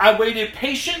 I waited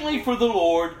patiently for the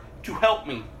Lord to help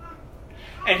me,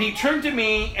 and he turned to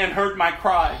me and heard my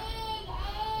cry.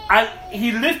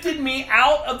 He lifted me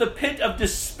out of the pit of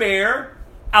despair,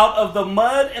 out of the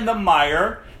mud and the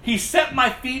mire. He set my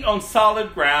feet on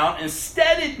solid ground and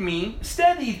steadied me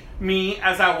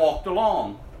as I walked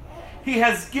along. He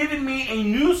has given me a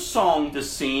new song to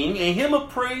sing, a hymn of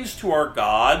praise to our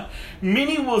God.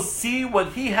 Many will see what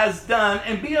he has done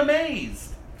and be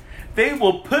amazed. They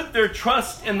will put their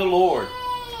trust in the Lord.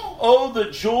 Oh,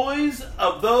 the joys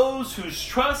of those who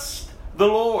trust the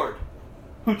Lord,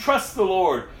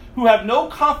 who have no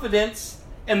confidence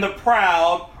in the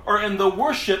proud or in the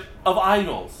worship of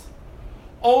idols.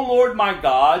 O Lord my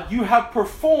God, you have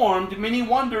performed many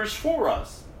wonders for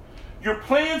us. Your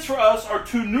plans for us are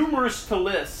too numerous to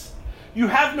list. You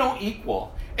have no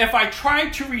equal. If I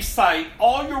tried to recite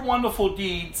all your wonderful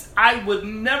deeds, I would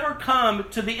never come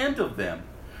to the end of them.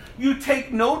 You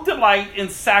take no delight in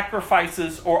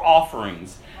sacrifices or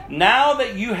offerings. Now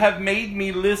that you have made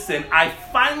me listen, I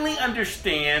finally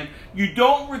understand you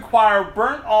don't require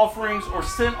burnt offerings or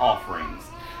sin offerings.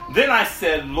 Then I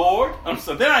said,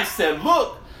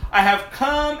 look, I have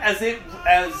come as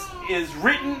is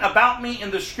written about me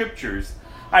in the scriptures.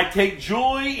 I take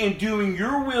joy in doing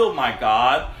your will, my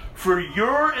God, for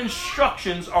your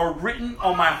instructions are written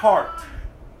on my heart.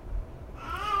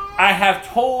 I have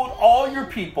told all your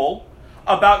people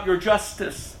about your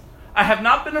justice. I have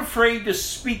not been afraid to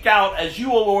speak out as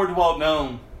you, O Lord, well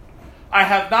known. I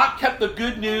have not kept the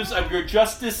good news of your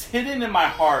justice hidden in my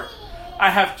heart. I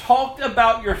have talked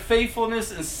about your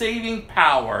faithfulness and saving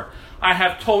power. I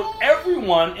have told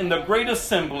everyone in the great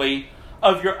assembly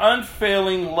of your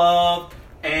unfailing love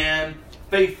and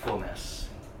faithfulness.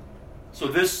 So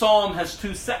this psalm has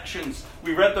two sections.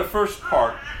 We read the first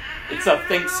part. It's of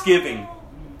thanksgiving.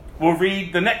 We'll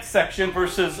read the next section,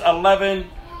 verses 11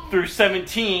 through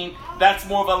 17. That's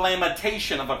more of a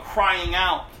lamentation, of a crying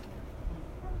out.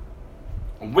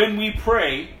 When we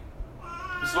pray,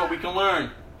 this is what we can learn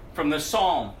from this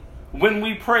psalm. When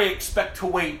we pray, expect to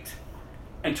wait,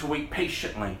 and to wait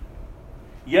patiently.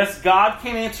 Yes, God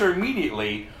can answer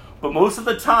immediately, but most of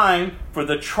the time, for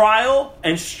the trial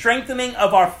and strengthening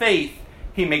of our faith,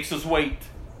 he makes us wait.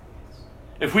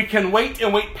 If we can wait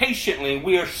and wait patiently,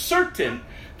 we are certain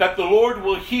that the Lord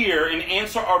will hear and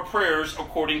answer our prayers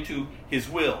according to his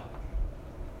will.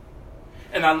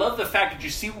 And I love the fact that you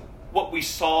see what we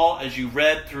saw as you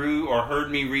read through or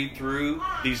heard me read through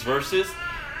these verses.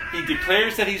 He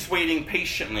declares that he's waiting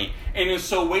patiently. And in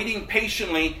so waiting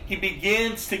patiently, he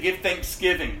begins to give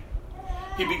thanksgiving.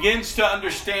 He begins to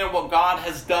understand what God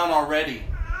has done already.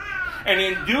 And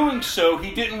in doing so,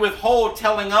 he didn't withhold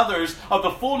telling others of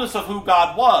the fullness of who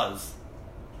God was.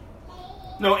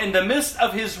 No, in the midst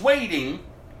of his waiting,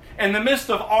 in the midst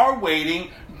of our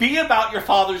waiting, be about your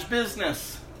Father's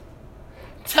business.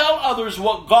 Tell others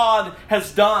what God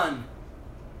has done.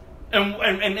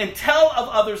 And tell of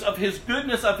others of his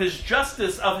goodness, of his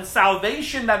justice, of his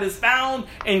salvation that is found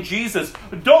in Jesus.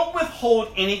 Don't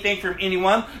withhold anything from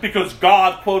anyone because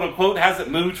God, quote unquote,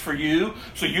 hasn't moved for you.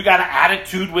 So you got an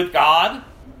attitude with God.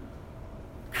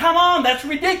 Come on, that's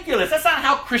ridiculous. That's not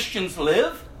how Christians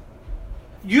live.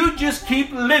 You just keep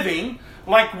living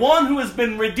like one who has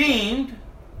been redeemed,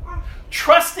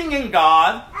 trusting in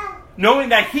God, knowing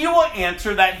that he will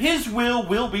answer, that his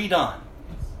will be done.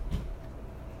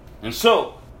 And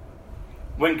so,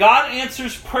 when God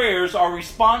answers prayers, our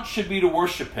response should be to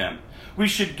worship him. We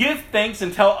should give thanks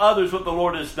and tell others what the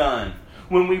Lord has done.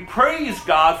 When we praise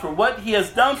God for what he has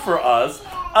done for us,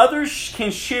 others can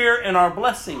share in our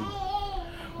blessing.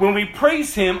 When we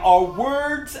praise him, our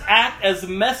words act as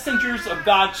messengers of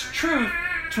God's truth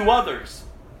to others.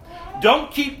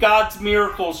 Don't keep God's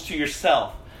miracles to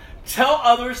yourself. Tell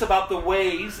others about the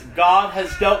ways God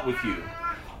has dealt with you.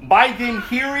 By them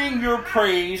hearing your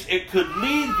praise, it could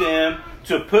lead them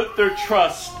to put their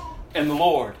trust in the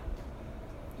Lord.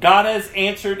 God has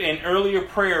answered an earlier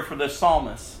prayer for the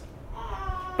psalmist,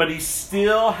 but he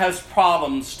still has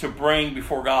problems to bring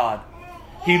before God.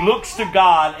 He looks to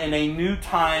God in a new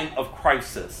time of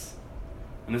crisis.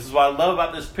 And this is what I love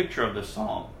about this picture of this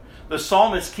psalm. The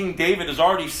psalmist, King David, has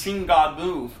already seen God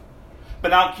move. But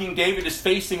now King David is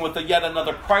facing with yet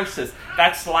another crisis.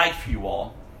 That's life, you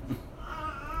all.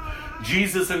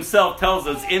 Jesus himself tells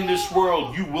us, in this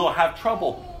world you will have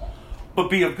trouble,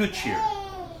 but be of good cheer.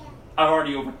 I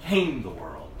already overcame the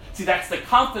world. See, that's the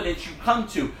confidence you come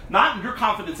to. Not your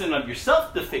confidence in of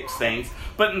yourself to fix things,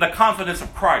 but in the confidence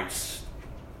of Christ.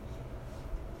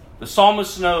 The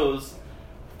psalmist knows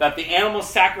that the animal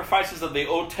sacrifices of the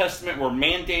Old Testament were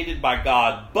mandated by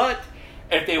God, but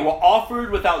if they were offered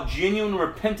without genuine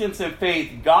repentance and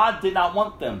faith, God did not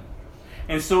want them.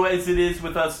 And so as it is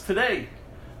with us today,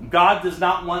 God does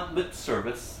not want lip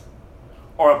service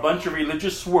or a bunch of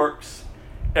religious works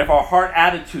if our heart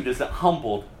attitude isn't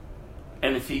humbled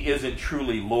and if he isn't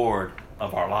truly Lord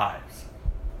of our lives.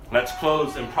 Let's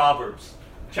close in Proverbs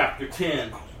chapter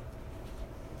 10.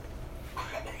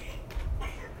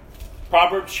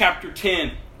 Proverbs chapter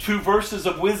 10, 2 verses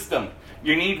of wisdom.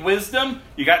 You need wisdom?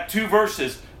 You got 2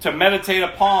 verses to meditate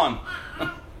upon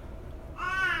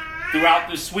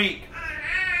throughout this week.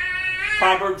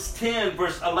 Proverbs 10,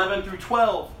 verse 11 through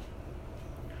 12.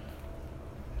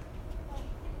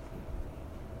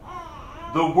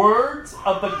 The words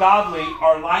of the godly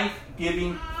are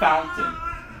life-giving fountain.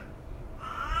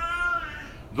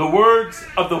 The words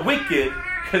of the wicked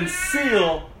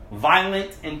conceal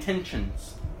violent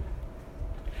intentions.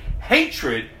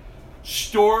 Hatred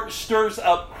stirs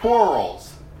up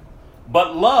quarrels,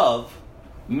 but love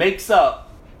makes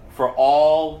up for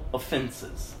all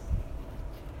offenses.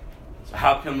 So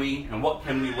how can we and what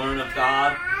can we learn of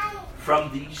God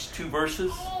from these 2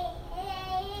 verses?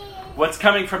 What's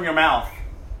coming from your mouth?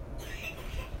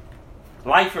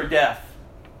 Life or death?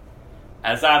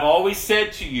 As I've always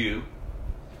said to you,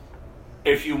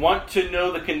 if you want to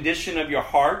know the condition of your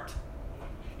heart,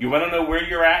 you want to know where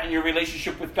you're at in your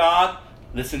relationship with God,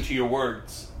 listen to your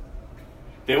words.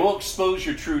 They will expose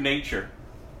your true nature,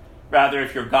 rather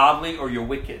if you're godly or you're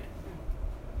wicked.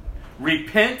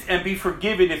 Repent and be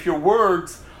forgiven if your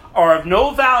words are of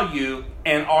no value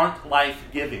and aren't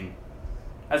life-giving.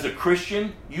 As a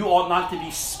Christian, you ought not to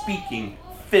be speaking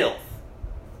filth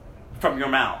from your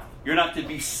mouth. You're not to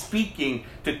be speaking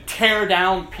to tear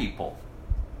down people.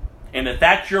 And if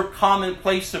that's your common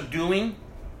place of doing,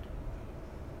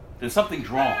 then something's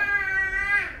wrong.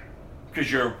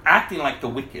 Because you're acting like the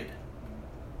wicked.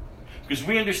 Because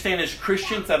we understand as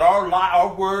Christians that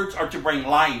our words are to bring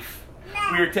life.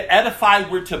 We are to edify,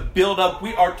 we're to build up,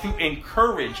 we are to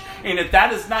encourage. And if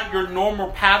that is not your normal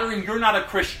pattern, you're not a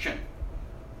Christian.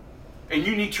 And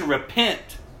you need to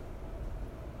repent.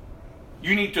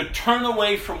 You need to turn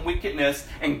away from wickedness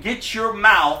and get your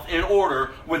mouth in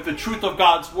order with the truth of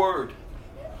God's word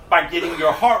by getting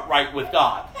your heart right with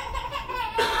God.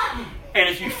 And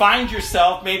if you find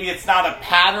yourself, maybe it's not a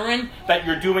pattern that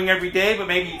you're doing every day, but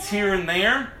maybe it's here and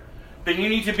there, then you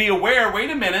need to be aware, wait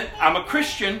a minute, I'm a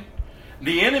Christian.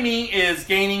 The enemy is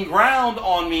gaining ground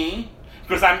on me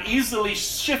because I'm easily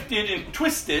shifted and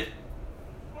twisted.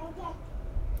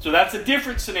 So that's a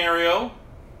different scenario.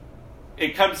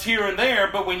 It comes here and there,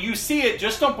 but when you see it,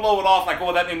 just don't blow it off like,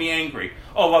 oh, that made me angry.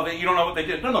 Oh, well, you don't know what they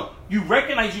did. No. You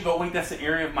recognize, you go, wait, that's an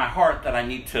area of my heart that I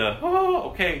need to,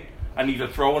 okay. I need to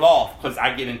throw it off because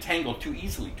I get entangled too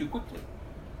easily, too quickly.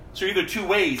 So either two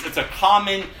ways. It's a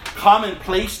common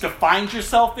place to find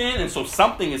yourself in, and so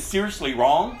something is seriously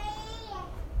wrong.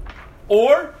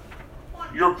 Or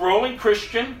you're a growing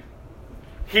Christian.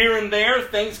 Here and there,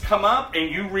 things come up and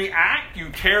you react, you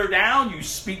tear down, you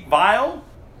speak vile.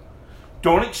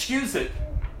 Don't excuse it.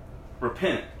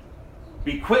 Repent.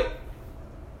 Be quick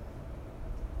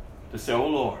to say, oh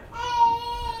Lord,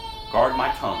 guard my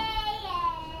tongue.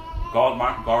 Guard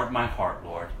my heart,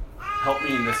 Lord. Help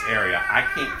me in this area. I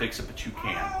can't fix it, but you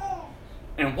can.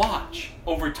 And watch,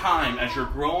 over time, as you're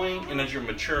growing and as you're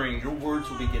maturing, your words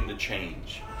will begin to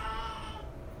change.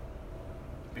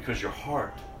 Because your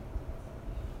heart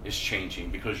is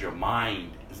changing, because your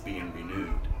mind is being renewed.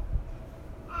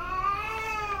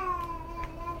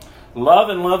 Love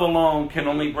and love alone can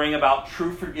only bring about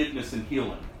true forgiveness and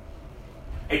healing.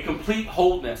 A complete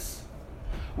wholeness.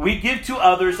 We give to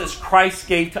others as Christ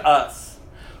gave to us.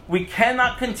 We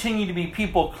cannot continue to be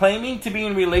people claiming to be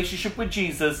in relationship with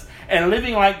Jesus and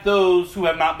living like those who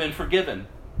have not been forgiven.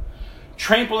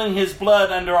 Trampling his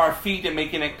blood under our feet and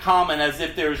making it common as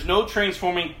if there is no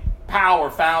transforming power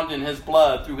found in his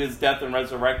blood through his death and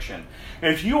resurrection.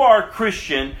 If you are a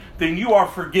Christian, then you are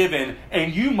forgiven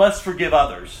and you must forgive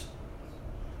others.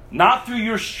 Not through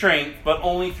your strength, but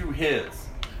only through his.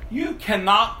 You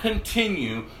cannot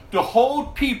continue to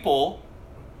hold people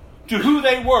to who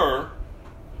they were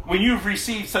when you've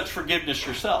received such forgiveness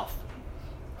yourself.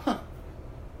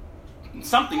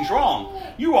 Something's wrong.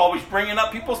 You're always bringing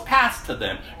up people's past to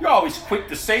them. You're always quick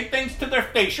to say things to their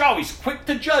face. You're always quick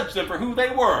to judge them for who they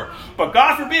were. But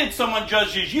God forbid someone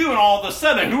judges you and all of a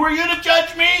sudden, who are you to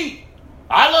judge me?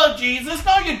 I love Jesus.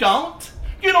 No, you don't.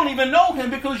 You don't even know him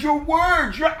because your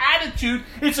words, your attitude,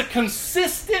 it's a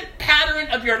consistent pattern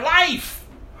of your life.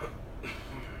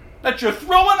 That you're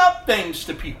throwing up things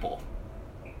to people.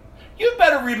 You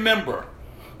better remember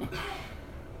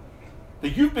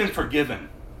that you've been forgiven.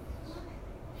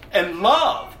 And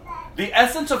love, the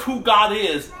essence of who God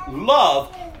is,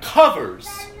 love covers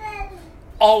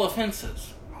all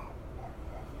offenses.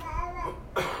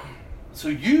 So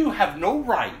you have no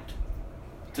right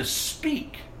to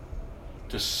speak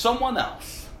to someone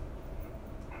else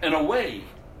in a way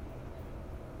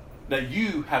that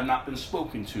you have not been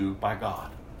spoken to by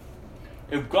God.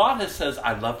 If God has says,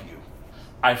 I love you,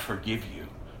 I forgive you,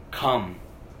 come.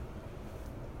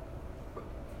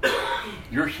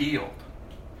 You're healed.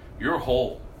 You're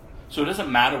whole. So it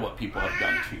doesn't matter what people have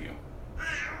done to you.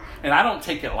 And I don't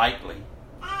take it lightly.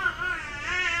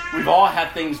 We've all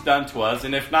had things done to us,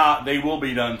 and if not, they will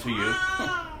be done to you.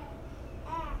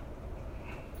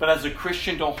 But as a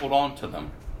Christian, don't hold on to them.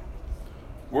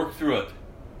 Work through it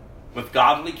with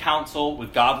godly counsel,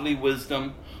 with godly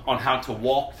wisdom on how to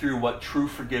walk through what true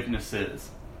forgiveness is.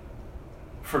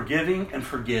 Forgiving and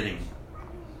forgetting.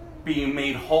 Being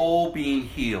made whole, being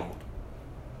healed.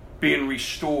 Being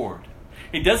restored.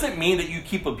 It doesn't mean that you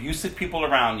keep abusive people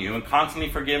around you and constantly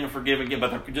forgive and forgive again,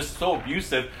 but they're just so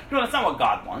abusive. No, that's not what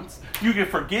God wants. You can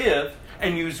forgive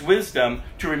and use wisdom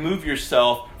to remove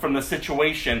yourself from the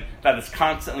situation that is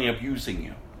constantly abusing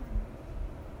you.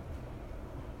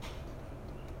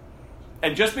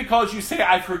 And just because you say,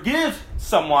 I forgive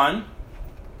someone,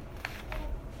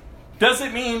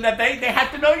 doesn't mean that they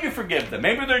have to know you forgive them.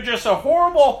 Maybe they're just a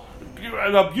horrible,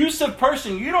 abusive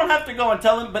person. You don't have to go and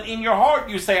tell them, but in your heart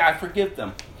you say, I forgive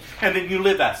them. And then you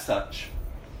live as such.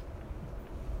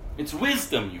 It's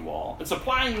wisdom, you all. It's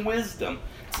applying wisdom.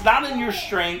 It's not in your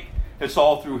strength. It's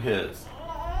all through his.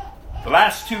 The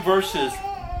last two verses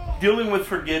dealing with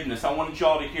forgiveness, I wanted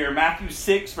y'all to hear. Matthew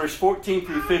 6, verse 14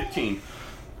 through 15.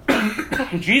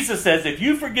 Jesus says, if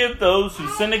you forgive those who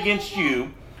sin against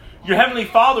you, your heavenly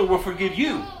Father will forgive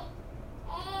you.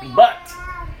 But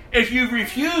if you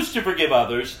refuse to forgive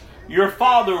others, your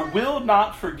Father will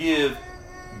not forgive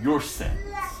your sins.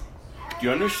 Do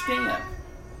you understand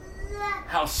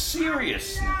how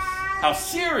serious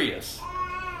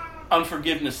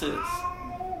unforgiveness is?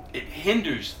 It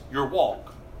hinders your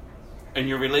walk and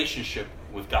your relationship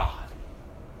with God.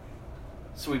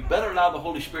 So we better allow the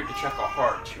Holy Spirit to check our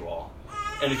hearts, you all.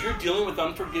 And if you're dealing with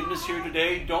unforgiveness here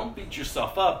today, don't beat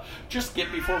yourself up. Just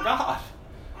get before God.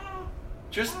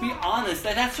 Just be honest.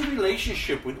 That's a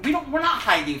relationship with. We're not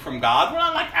hiding from God. We're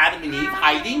not like Adam and Eve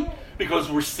hiding because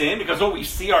we're sin. Because we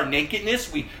see our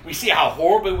nakedness. We see how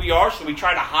horrible we are. So we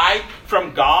try to hide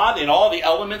from God and all the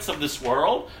elements of this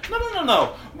world.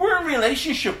 No. We're in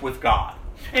relationship with God.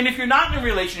 And if you're not in a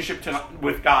relationship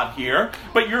with God here,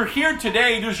 but you're here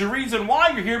today, there's a reason why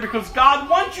you're here, because God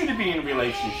wants you to be in a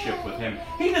relationship with Him.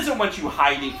 He doesn't want you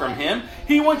hiding from Him.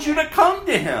 He wants you to come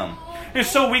to Him. And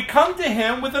so we come to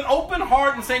him with an open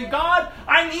heart and saying, God,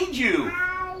 I need you.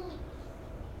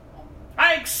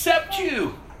 I accept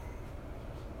you.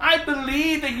 I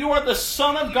believe that you are the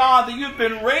Son of God, that you've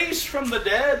been raised from the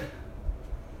dead.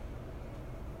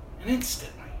 And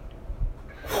instantly,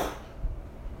 you're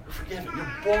forgiven.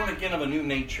 You're born again of a new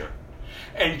nature.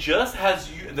 And just as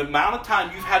the amount of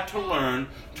time you've had to learn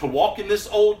to walk in this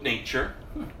old nature,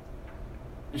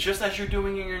 it's just as you're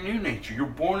doing in your new nature. You're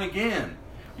born again.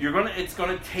 It's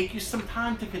going to take you some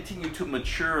time to continue to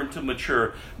mature and to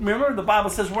mature. Remember, the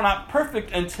Bible says we're not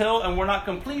perfect and we're not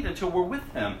complete until we're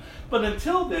with him. But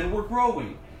until then, we're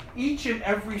growing each and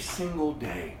every single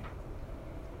day.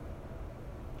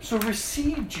 So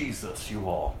receive Jesus, you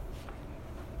all.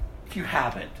 If you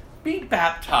haven't, be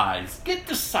baptized, get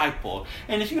discipled.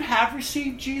 And if you have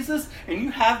received Jesus and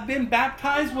you have been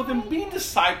baptized, well then be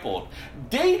discipled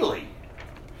daily.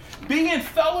 Be in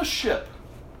fellowship.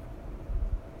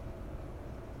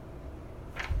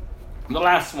 The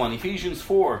last one, Ephesians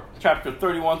 4, chapter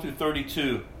 31 through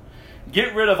 32.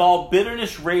 Get rid of all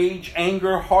bitterness, rage,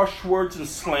 anger, harsh words, and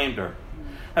slander,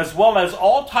 as well as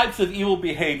all types of evil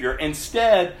behavior.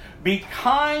 Instead, be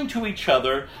kind to each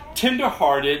other,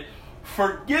 tender-hearted,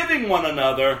 forgiving one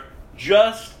another,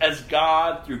 just as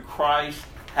God, through Christ,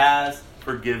 has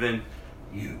forgiven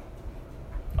you.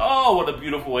 Oh, what a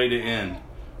beautiful way to end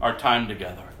our time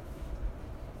together.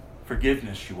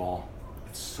 Forgiveness, you all.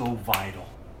 It's so vital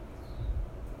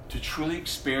to truly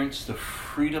experience the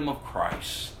freedom of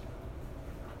Christ,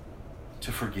 to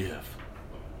forgive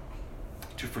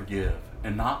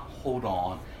and not hold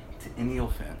on to any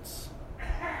offense,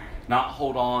 not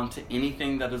hold on to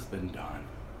anything that has been done,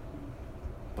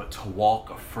 but to walk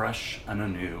afresh and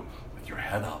anew with your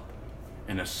head up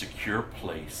in a secure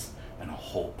place and a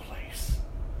whole place.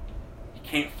 You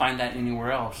can't find that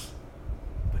anywhere else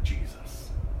but Jesus.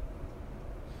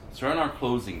 So in our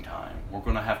closing time, we're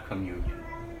going to have communion.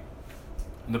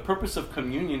 And the purpose of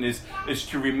communion is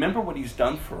to remember what he's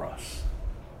done for us.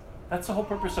 That's the whole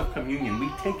purpose of communion. We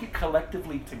take it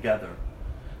collectively together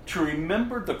to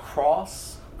remember the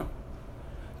cross,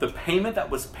 the payment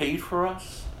that was paid for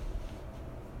us,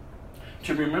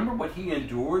 to remember what he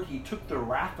endured. He took the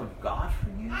wrath of God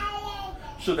for you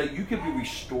so that you could be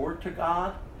restored to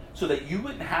God, so that you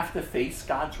wouldn't have to face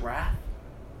God's wrath.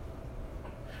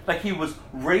 Like he was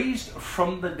raised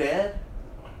from the dead.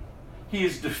 He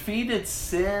has defeated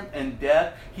sin and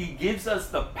death. He gives us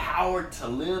the power to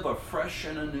live afresh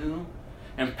and anew,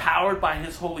 empowered by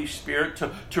his Holy Spirit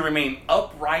to remain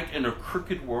upright in a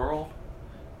crooked world.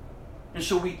 And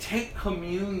so we take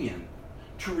communion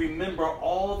to remember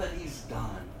all that he's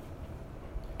done.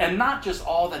 And not just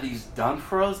all that he's done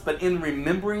for us, but in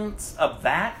remembrance of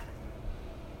that,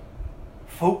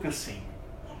 focusing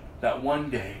that one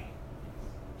day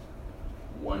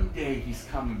he's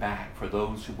coming back for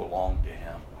those who belong to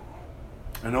him.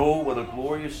 And oh, what a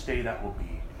glorious day that will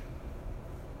be.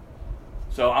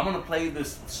 So I'm going to play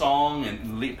this song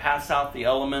and pass out the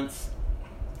elements.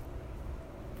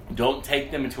 Don't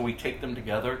take them until we take them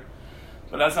together.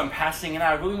 But as I'm passing it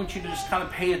out, I really want you to just kind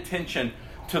of pay attention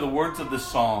to the words of this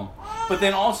song. But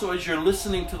then also, as you're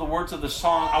listening to the words of the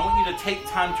song, I want you to take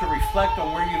time to reflect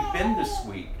on where you've been this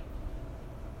week.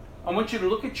 I want you to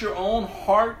look at your own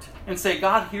heart and say,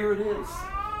 God, here it is.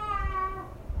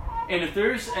 And if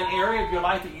there's an area of your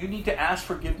life that you need to ask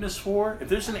forgiveness for, if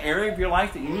there's an area of your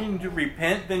life that you need to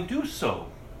repent, then do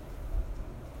so.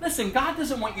 Listen, God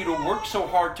doesn't want you to work so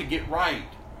hard to get right,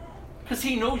 because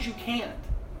he knows you can't.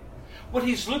 What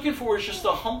he's looking for is just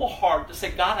a humble heart to say,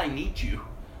 God, I need you.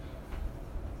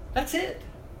 That's it.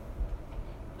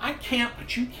 I can't,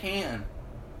 but you can.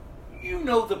 You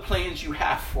know the plans you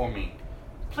have for me.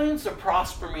 Plans to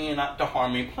prosper me and not to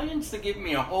harm me. Plans to give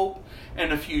me a hope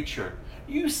and a future.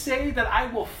 You say that I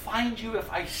will find you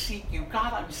if I seek you.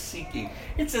 God, I'm seeking.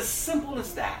 It's as simple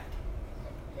as that.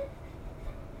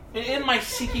 And in my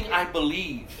seeking, I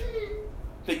believe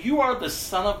that you are the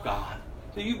Son of God,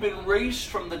 that you've been raised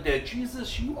from the dead.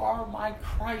 Jesus, you are my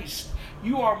Christ.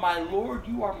 You are my Lord.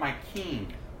 You are my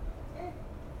King.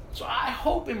 So I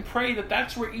hope and pray that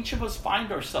that's where each of us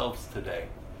find ourselves today.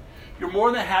 You're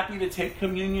more than happy to take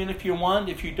communion if you want.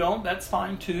 If you don't, that's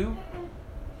fine too.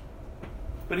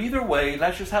 But either way,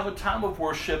 let's just have a time of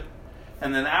worship.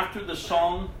 And then after the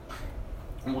song,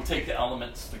 we'll take the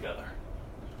elements together.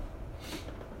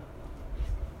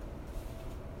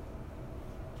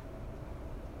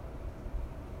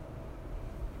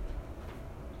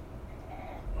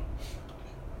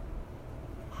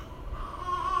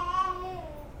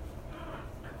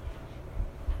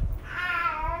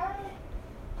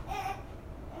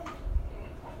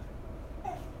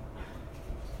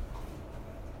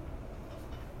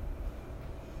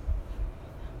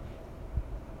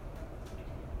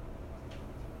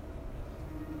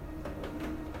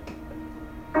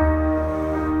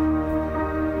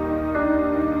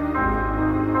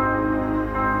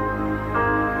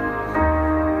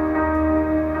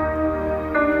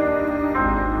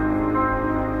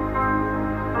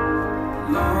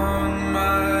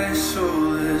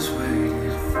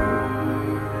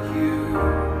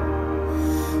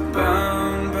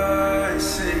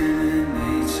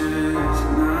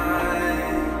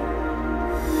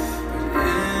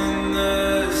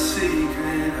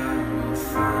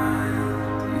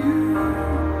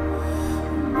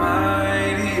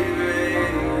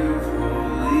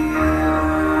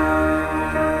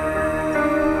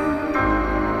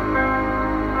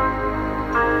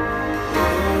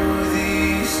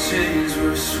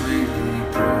 sweetly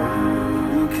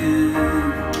broken.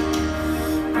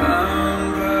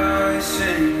 Bound by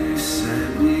shame, you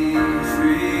set me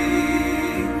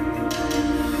free.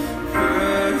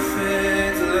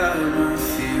 Perfect love, my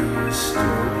fear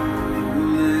restored.